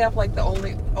tried to play up like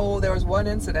there was one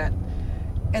incident.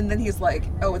 And then he's like,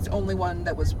 oh, it's the only one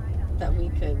that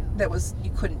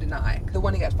you couldn't deny. The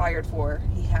one he got fired for,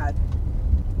 he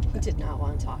did not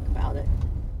want to talk about it.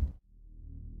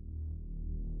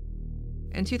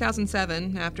 In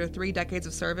 2007, after 3 decades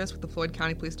of service with the Floyd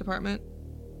County Police Department,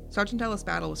 Sergeant Dallas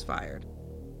Battle was fired.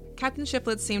 Captain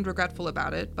Shiflett seemed regretful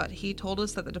about it, but he told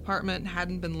us that the department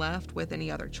hadn't been left with any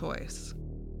other choice.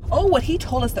 Oh, what he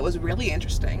told us that was really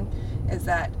interesting is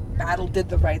that Battle did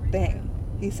the right thing.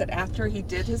 He said after he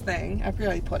did his thing, I forget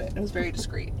how he put it was very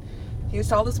discreet. He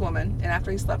saw this woman, and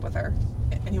after he slept with her,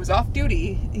 and he was off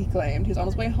duty, he claimed, he was on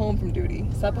his way home from duty,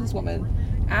 slept with this woman.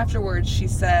 Afterwards, she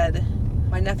said,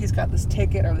 "My nephew's got this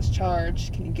ticket or this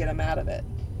charge, can you get him out of it?"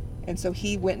 And so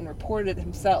he went and reported it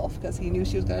himself because he knew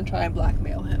she was going to try and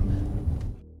blackmail him.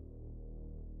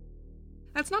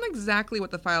 That's not exactly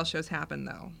what the file shows happened,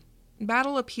 though.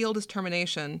 Battle appealed his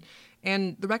termination,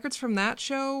 and the records from that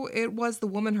show it was the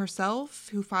woman herself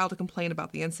who filed a complaint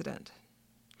about the incident.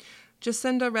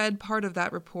 Jacinda read part of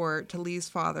that report to Lee's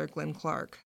father, Glenn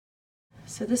Clark.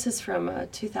 So this is from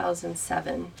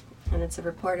 2007, and it's a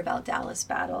report about Dallas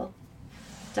Battle.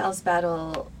 Dallas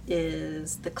Battle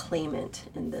is the claimant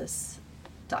in this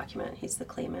document. He's the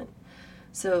claimant.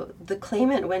 So the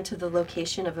claimant went to the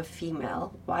location of a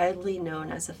female, widely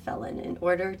known as a felon, in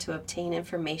order to obtain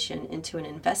information into an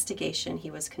investigation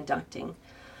he was conducting.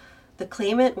 The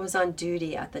claimant was on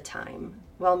duty at the time.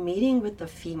 While meeting with the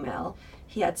female,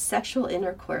 he had sexual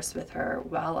intercourse with her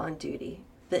while on duty.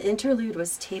 The interlude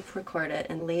was tape recorded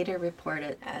and later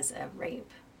reported as a rape.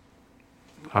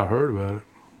 I heard about it.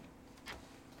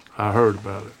 I heard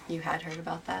about it. You had heard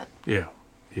about that? Yeah,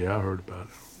 I heard about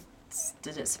it.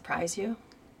 Did it surprise you?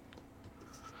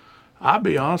 I'll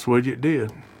be honest with you, it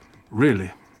did.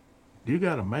 Really. You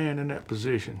got a man in that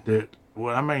position that,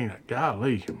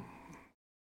 golly.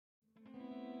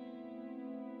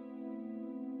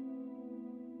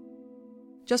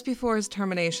 Just before his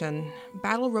termination,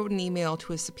 Battle wrote an email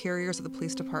to his superiors at the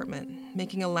police department,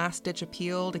 making a last-ditch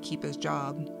appeal to keep his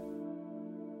job.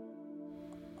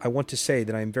 I want to say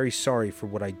that I am very sorry for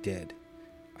what I did.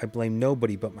 I blame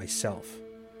nobody but myself.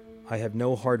 I have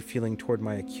no hard feeling toward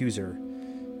my accuser,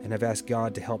 and have asked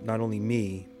God to help not only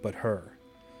me, but her.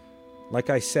 Like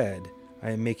I said,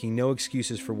 I am making no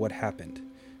excuses for what happened,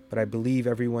 but I believe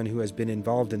everyone who has been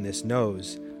involved in this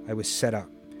knows I was set up,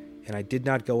 and I did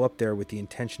not go up there with the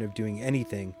intention of doing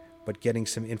anything but getting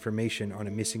some information on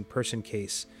a missing person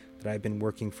case that I have been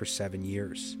working for 7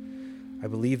 years. I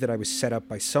believe that I was set up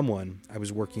by someone I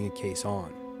was working a case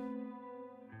on.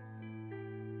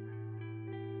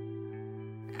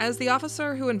 As the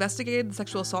officer who investigated the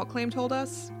sexual assault claim told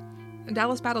us,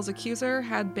 Dallas Battle's accuser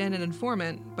had been an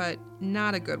informant, but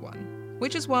not a good one,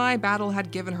 which is why Battle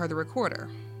had given her the recorder.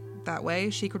 That way,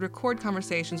 she could record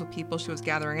conversations with people she was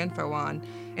gathering info on,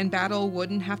 and Battle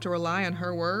wouldn't have to rely on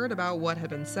her word about what had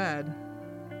been said.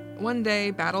 One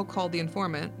day, Battle called the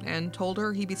informant and told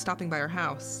her he'd be stopping by her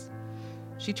house.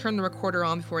 She turned the recorder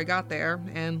on before he got there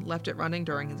and left it running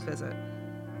during his visit.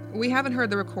 We haven't heard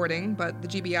the recording, but the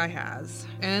GBI has,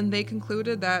 and they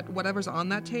concluded that whatever's on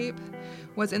that tape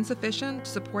was insufficient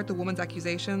to support the woman's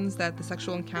accusations that the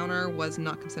sexual encounter was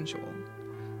not consensual.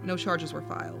 No charges were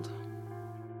filed.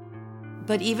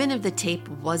 But even if the tape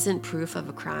wasn't proof of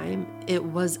a crime, it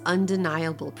was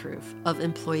undeniable proof of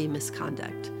employee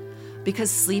misconduct, because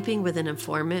sleeping with an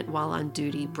informant while on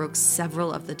duty broke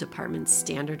several of the department's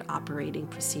standard operating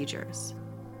procedures.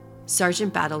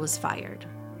 Sergeant Battle was fired,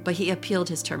 but he appealed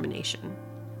his termination.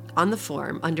 On the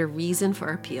form, under reason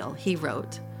for appeal, he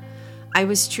wrote, "I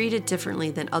was treated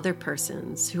differently than other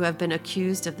persons who have been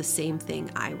accused of the same thing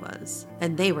I was,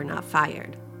 and they were not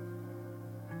fired."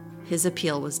 His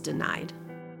appeal was denied.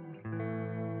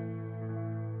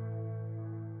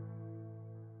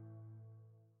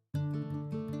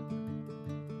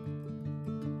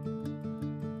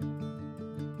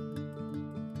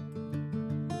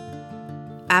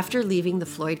 After leaving the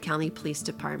Floyd County Police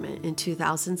Department in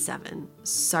 2007,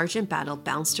 Sergeant Battle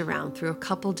bounced around through a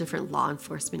couple different law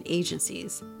enforcement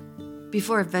agencies.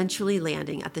 before eventually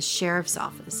landing at the sheriff's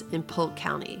office in Polk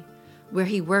County, where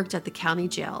he worked at the county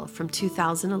jail from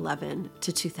 2011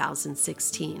 to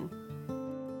 2016.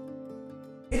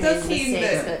 It does seem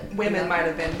that women might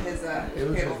have been his It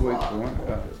was his weak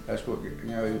point. That's what,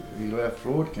 he left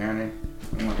Floyd County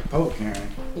and went to Polk County.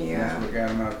 Yeah. That's what got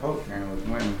him out of Polk County was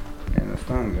women and the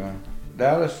stun gun.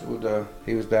 Dallas was,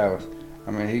 he was Dallas.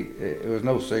 I mean, it was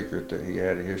no secret that he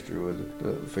had a history with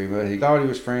the female. He thought he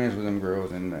was friends with them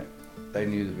girls, and they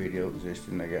knew the video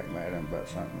existed, and they got mad at him about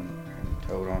something and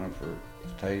told on him for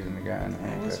tasing the guy in the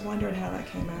handcuffs. I was wondering how that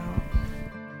came out.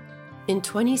 In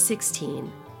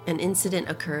 2016, an incident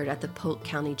occurred at the Polk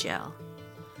County Jail.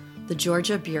 The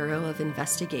Georgia Bureau of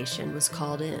Investigation was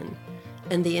called in,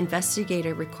 and the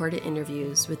investigator recorded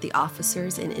interviews with the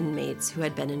officers and inmates who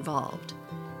had been involved,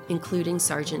 including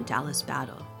Sergeant Dallas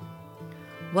Battle.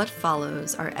 What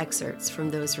follows are excerpts from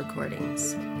those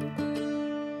recordings.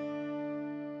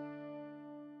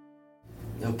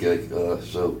 Okay,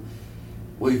 so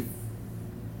we've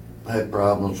had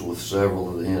problems with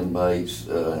several of the inmates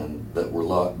that were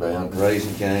locked down,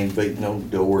 raising cane, beating on the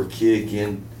door,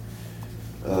 kicking,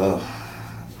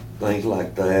 things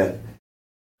like that.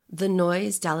 The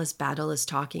noise Dallas Battle is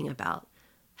talking about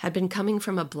had been coming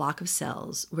from a block of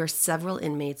cells where several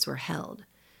inmates were held,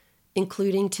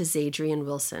 including Tazadrian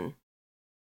Wilson.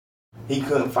 He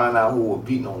couldn't find out who was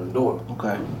beating on the door.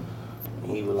 Okay.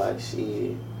 And he was like,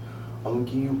 shit, I'm gonna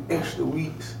give you extra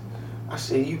weeks. I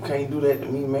said, you can't do that to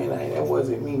me, man. That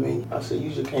wasn't me, man. I said, you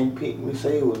just can't pick me,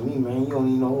 say it was me, man. You don't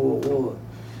even know who it was.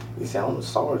 He said, I'm the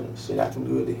sergeant. Shit, I can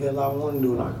do what the hell I want to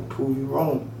do, and I can prove you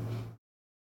wrong.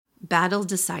 Battle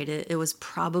decided it was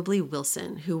probably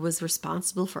Wilson who was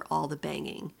responsible for all the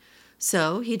banging,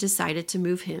 so he decided to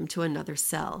move him to another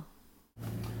cell.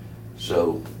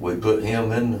 So we put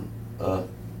him in a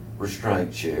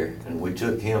restraint chair, and we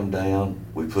took him down.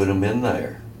 We put him in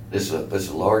there. It's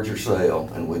a larger cell,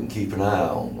 and we can keep an eye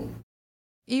on them.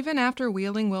 Even after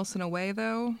wheeling Wilson away,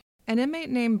 though, an inmate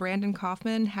named Brandon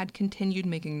Kaufman had continued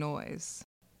making noise.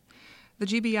 The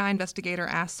GBI investigator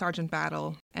asked Sergeant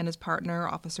Battle and his partner,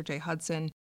 Officer Jay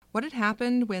Hudson, what had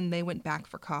happened when they went back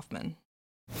for Kaufman.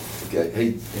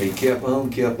 Okay, he kept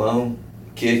on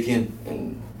kicking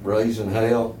and raising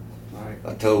hell.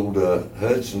 I told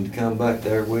Hudson to come back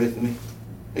there with me.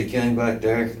 He came back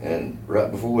there, and right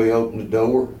before we opened the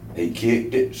door, he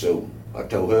kicked it. So I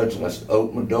told Hudson, I said,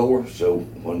 open the door. So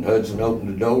when Hudson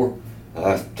opened the door,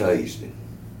 I tased him.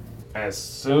 As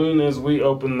soon as we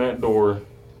opened that door,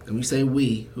 and we say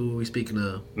we, who are we speaking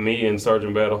of? Me and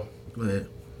Sergeant Battle. Go ahead.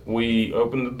 We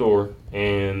opened the door,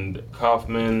 and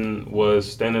Kaufman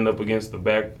was standing up against the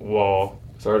back wall.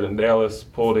 Sergeant Dallas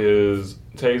pulled his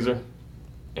taser,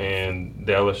 and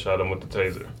Dallas shot him with the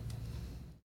taser.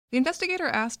 The investigator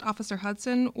asked Officer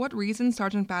Hudson what reason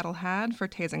Sergeant Battle had for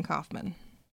tasing Kaufman.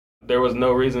 There was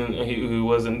no reason he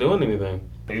wasn't doing anything.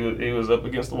 He was up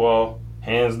against the wall,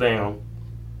 hands down.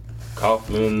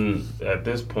 Kaufman, at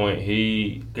this point,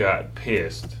 he got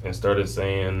pissed and started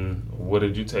saying, "What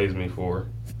did you tase me for?"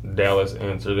 Dallas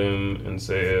answered him and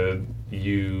said,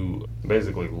 "You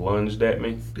basically lunged at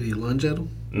me." Did he lunge at him?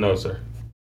 No, sir.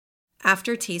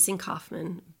 After tasing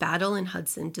Kaufman, Battle and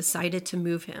Hudson decided to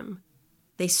move him.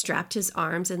 They strapped his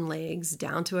arms and legs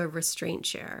down to a restraint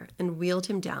chair and wheeled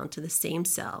him down to the same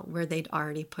cell where they'd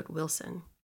already put Wilson.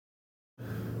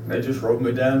 They just rolled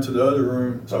me down to the other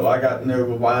room. So I got in there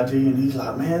with YG, and he's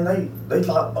like, man, they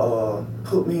like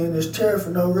put me in this chair for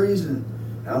no reason.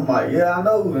 And I'm like, yeah, I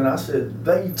know. And I said,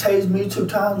 they tased me 2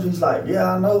 times. He's like,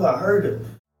 yeah, I know, I heard it.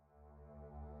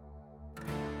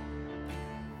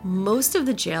 Most of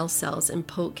the jail cells in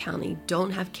Polk County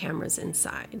don't have cameras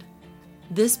inside.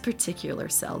 This particular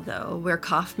cell, though, where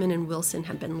Kaufman and Wilson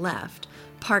had been left,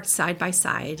 parked side by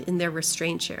side in their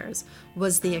restraint chairs,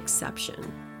 was the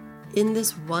exception. In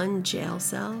this one jail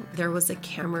cell, there was a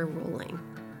camera rolling.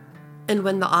 And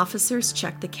when the officers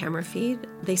checked the camera feed,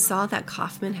 they saw that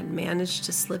Kaufman had managed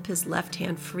to slip his left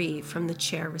hand free from the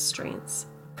chair restraints.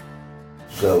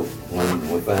 So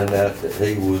when we found out that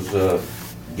he was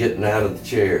getting out of the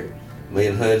chair, me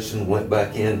and Hudson went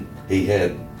back in.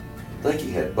 I think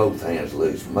he had both hands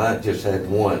loose. Mine just had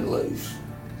one loose.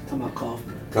 Talking about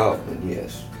Kaufman? Kaufman,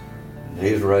 yes. And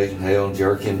he was raising hell and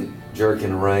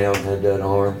jerking around, had that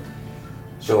arm.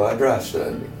 So I dry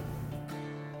stunned him.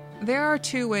 There are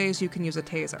 2 ways you can use a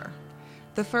taser.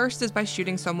 The first is by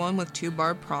shooting someone with 2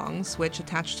 barbed prongs, which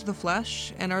attach to the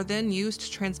flesh and are then used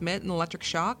to transmit an electric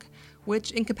shock,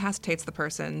 which incapacitates the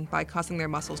person by causing their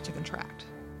muscles to contract.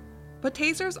 But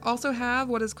tasers also have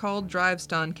what is called drive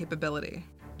stun capability.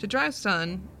 To drive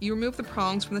stun, you remove the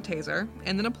prongs from the taser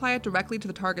and then apply it directly to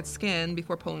the target's skin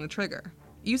before pulling the trigger.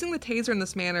 Using the taser in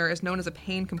this manner is known as a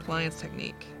pain compliance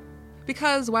technique.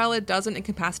 Because while it doesn't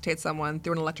incapacitate someone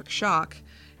through an electric shock,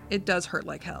 it does hurt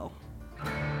like hell.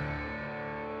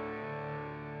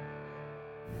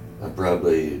 I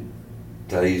probably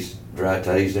dry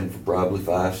tased him for probably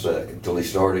 5 seconds until he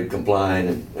started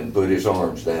complying and put his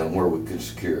arms down where we could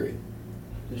secure him.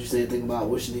 Did you say anything about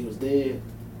wishing he was dead?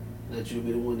 That you'd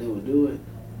be the one that would do it?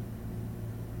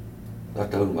 I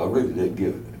told him I really didn't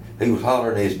give it. He was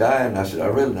hollering he's dying, and I said, I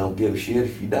really don't give a shit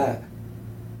if you die.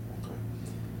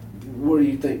 What do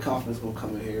you think Kaufman's going to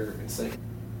come in here and say?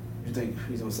 You think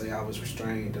he's going to say I was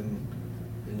restrained and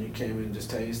you came in and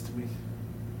just tased me?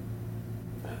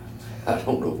 I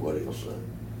don't know what he'll say.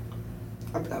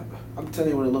 I'm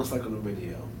telling you what it looks like on the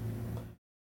video.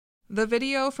 The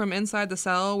video from inside the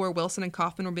cell where Wilson and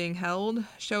Kaufman were being held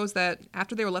shows that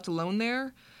after they were left alone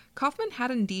there, Kaufman had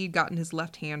indeed gotten his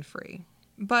left hand free.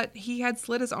 But he had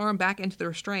slid his arm back into the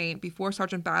restraint before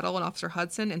Sergeant Battle and Officer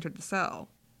Hudson entered the cell.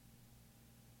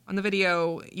 On the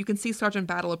video, you can see Sergeant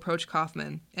Battle approach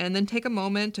Kaufman and then take a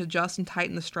moment to adjust and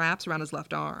tighten the straps around his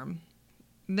left arm.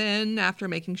 Then, after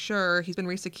making sure he's been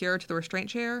resecured to the restraint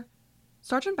chair,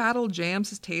 Sergeant Battle jams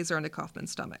his taser into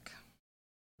Kaufman's stomach.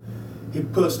 He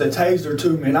puts the taser to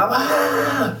me and I'm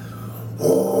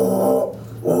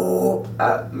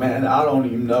man, I don't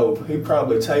even know. He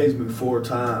probably tased me 4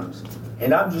 times.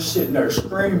 And I'm just sitting there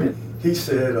screaming. He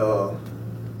said,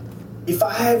 if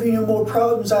I have any more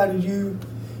problems out of you,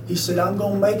 he said, I'm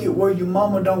gonna make it where your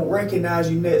mama don't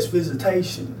recognize you next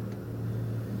visitation.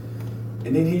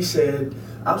 And then he said,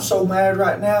 I'm so mad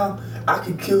right now, I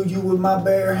could kill you with my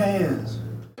bare hands.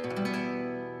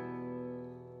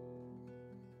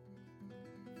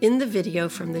 In the video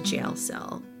from the jail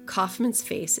cell, Kaufman's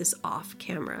face is off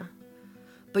camera,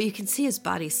 but you can see his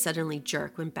body suddenly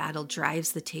jerk when Battle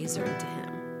drives the taser into him.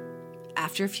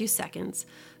 After a few seconds,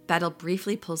 Battle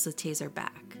briefly pulls the taser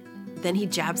back. Then he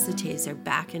jabs the taser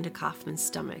back into Kaufman's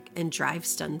stomach and drive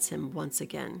stuns him once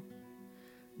again.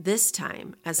 This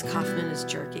time, as Kaufman is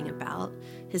jerking about,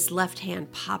 his left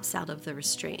hand pops out of the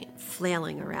restraint,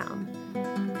 flailing around.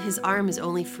 His arm is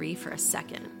only free for a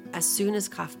second. As soon as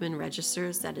Kaufman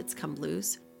registers that it's come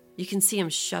loose, you can see him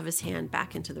shove his hand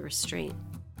back into the restraint.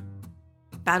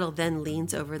 Battle then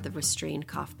leans over the restrained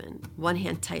Kaufman, one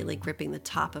hand tightly gripping the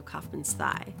top of Kaufman's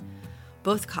thigh.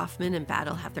 Both Kaufman and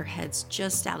Battle have their heads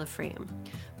just out of frame,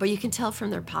 but you can tell from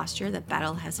their posture that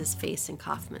Battle has his face in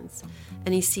Kaufman's,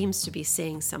 and he seems to be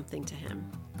saying something to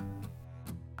him.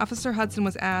 Officer Hudson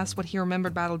was asked what he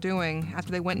remembered Battle doing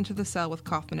after they went into the cell with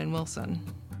Kaufman and Wilson.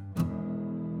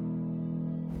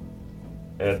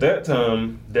 At that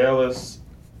time, Dallas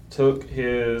took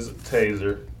his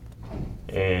taser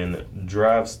and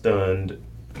drive stunned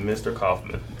Mr.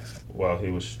 Kaufman while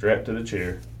he was strapped to the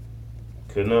chair.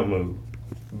 Could not move.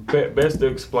 Best to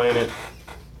explain it,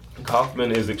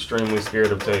 Kaufman is extremely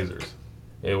scared of tasers.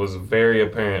 It was very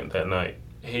apparent that night.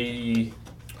 He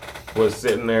was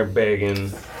sitting there begging,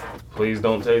 please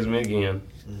don't tase me again.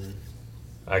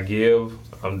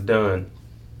 I'm done.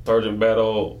 Sergeant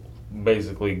Battle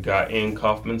basically got in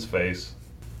Kaufman's face,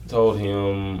 told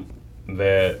him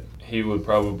that he would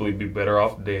probably be better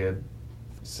off dead,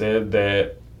 said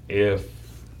that if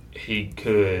he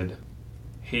could,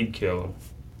 he'd kill him.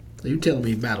 So you telling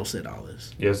me Battle said all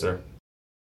this? Yes, sir.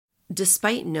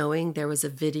 Despite knowing there was a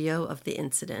video of the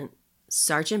incident,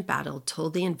 Sergeant Battle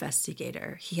told the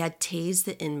investigator he had tased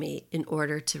the inmate in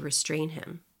order to restrain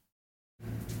him.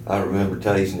 I remember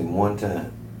tasing him one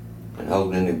time and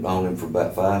holding him on him for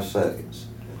about 5 seconds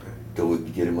till we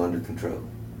could get him under control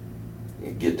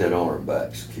and get that arm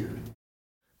back secured.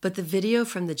 But the video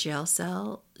from the jail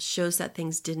cell shows that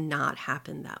things did not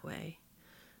happen that way.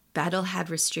 Battle had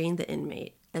restrained the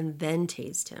inmate and then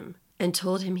tased him and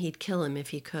told him he'd kill him if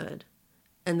he could,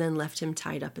 and then left him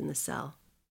tied up in the cell.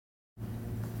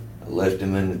 I left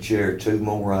him in the chair 2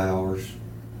 more hours.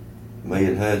 Me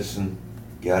and Hudson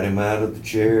got him out of the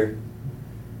chair.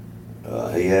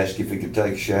 He asked if he could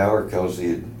take a shower because he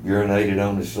had urinated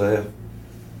on himself.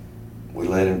 We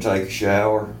let him take a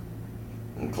shower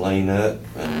and clean up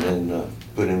and then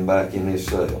put him back in his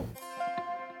cell.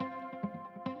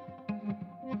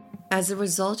 As a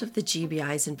result of the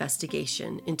GBI's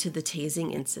investigation into the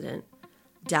tasing incident,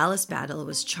 Dallas Battle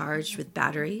was charged with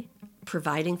battery,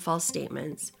 providing false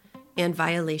statements, and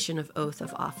violation of oath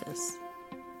of office.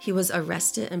 He was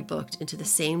arrested and booked into the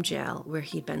same jail where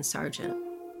he'd been sergeant.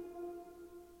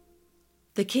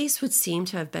 The case would seem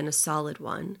to have been a solid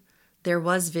one. There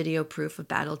was video proof of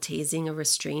Battle tasing a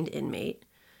restrained inmate,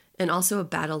 and also a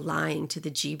Battle lying to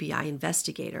the GBI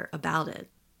investigator about it.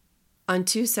 On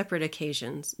 2 separate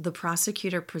occasions, the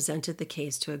prosecutor presented the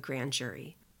case to a grand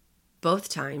jury. Both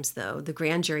times, though, the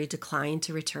grand jury declined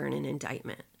to return an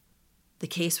indictment. The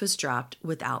case was dropped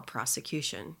without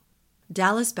prosecution.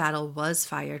 Dallas Battle was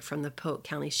fired from the Polk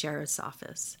County Sheriff's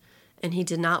Office, and he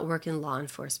did not work in law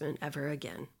enforcement ever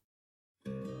again.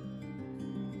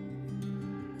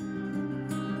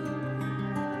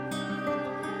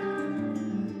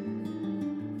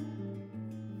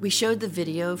 We showed the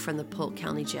video from the Polk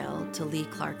County Jail to Lee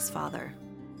Clark's father.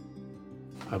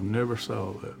 I've never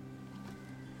saw that.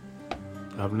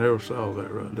 I've never saw that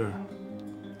right there.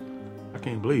 I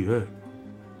can't believe that.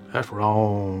 That's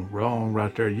wrong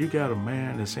right there. You got a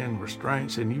man that's in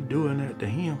restraints and you doing that to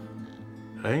him.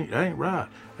 That ain't right.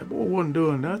 That boy wasn't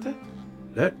doing nothing.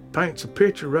 That paints a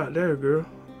picture right there, girl.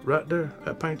 Right there.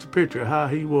 That paints a picture of how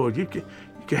he was. You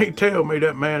can't tell me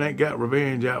that man ain't got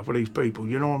revenge out for these people.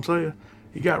 You know what I'm saying?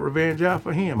 He got revenge out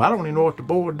for him. I don't even know what the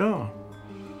boy done.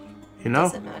 You know?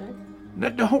 Does it matter?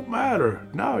 That don't matter.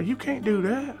 No, you can't do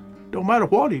that. Don't matter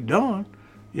what he done,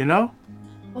 you know?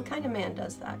 What kind of man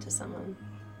does that to someone?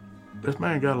 This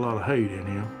man got a lot of hate in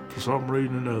him for some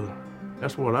reason or another.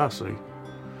 That's what I see.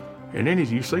 And then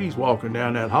you see he's walking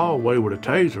down that hallway with a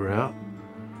taser out,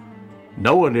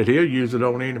 knowing that he'll use it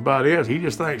on anybody else. He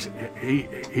just thinks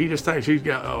he's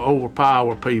got to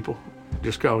overpower people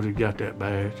just because he got that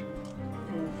badge.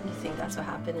 You think that's what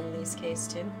happened in Lee's case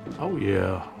too? Oh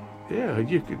yeah, yeah.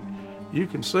 You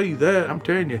can see that. I'm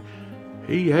telling you,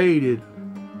 he hated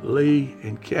Lee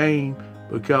and came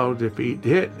because if he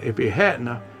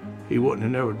hadn't, he wouldn't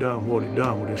have never done what he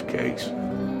done with his case.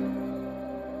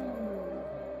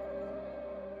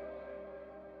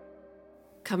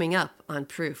 Coming up on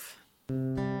Proof. The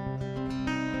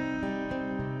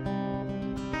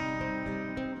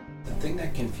thing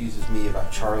that confuses me about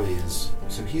Charlie is,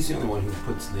 so he's the only one who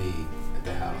puts Lee at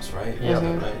the house, right? Yeah.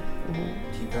 Mm-hmm. Right?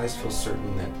 Mm-hmm. Do you guys feel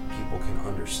certain that people can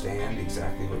understand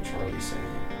exactly what Charlie's saying?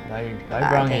 They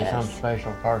brought in some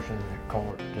special person in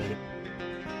court to...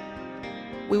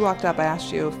 We walked up, I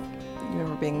asked you if you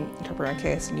were being interpreted on a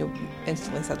case, and you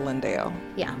instantly said Lindale.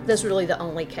 Yeah, that's really the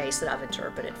only case that I've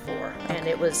interpreted for. Okay. And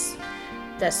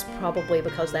that's probably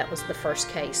because that was the first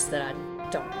case that I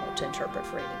don't want to interpret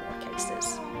for any more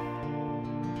cases.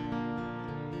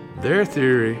 Their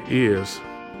theory is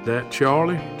that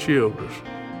Charlie Childers,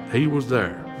 he was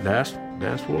there. That's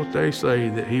what they say,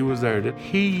 that he was there, that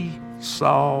he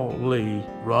saw Lee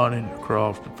running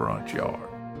across the front yard.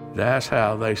 That's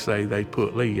how they say they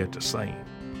put Lee at the scene.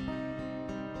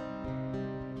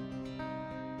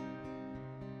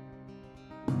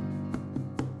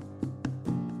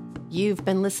 You've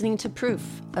been listening to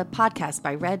Proof, a podcast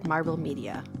by Red Marble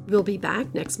Media. We'll be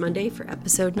back next Monday for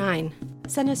episode 9.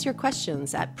 Send us your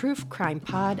questions at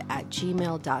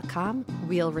proofcrimepod@gmail.com.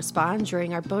 We'll respond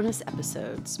during our bonus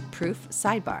episodes, Proof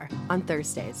Sidebar, on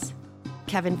Thursdays.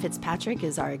 Kevin Fitzpatrick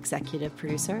is our executive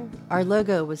producer. Our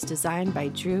logo was designed by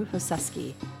Drew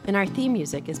Hoseski, and our theme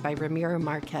music is by Ramiro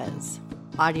Marquez.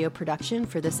 Audio production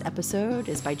for this episode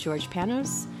is by George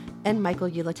Panos and Michael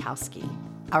Ulatowski.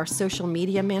 Our social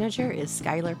media manager is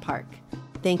Skylar Park.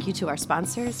 Thank you to our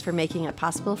sponsors for making it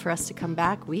possible for us to come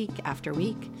back week after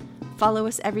week. Follow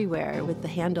us everywhere with the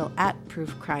handle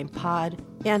 @ProofCrimePod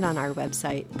and on our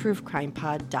website,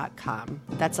 proofcrimepod.com.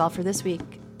 That's all for this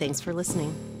week. Thanks for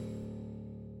listening.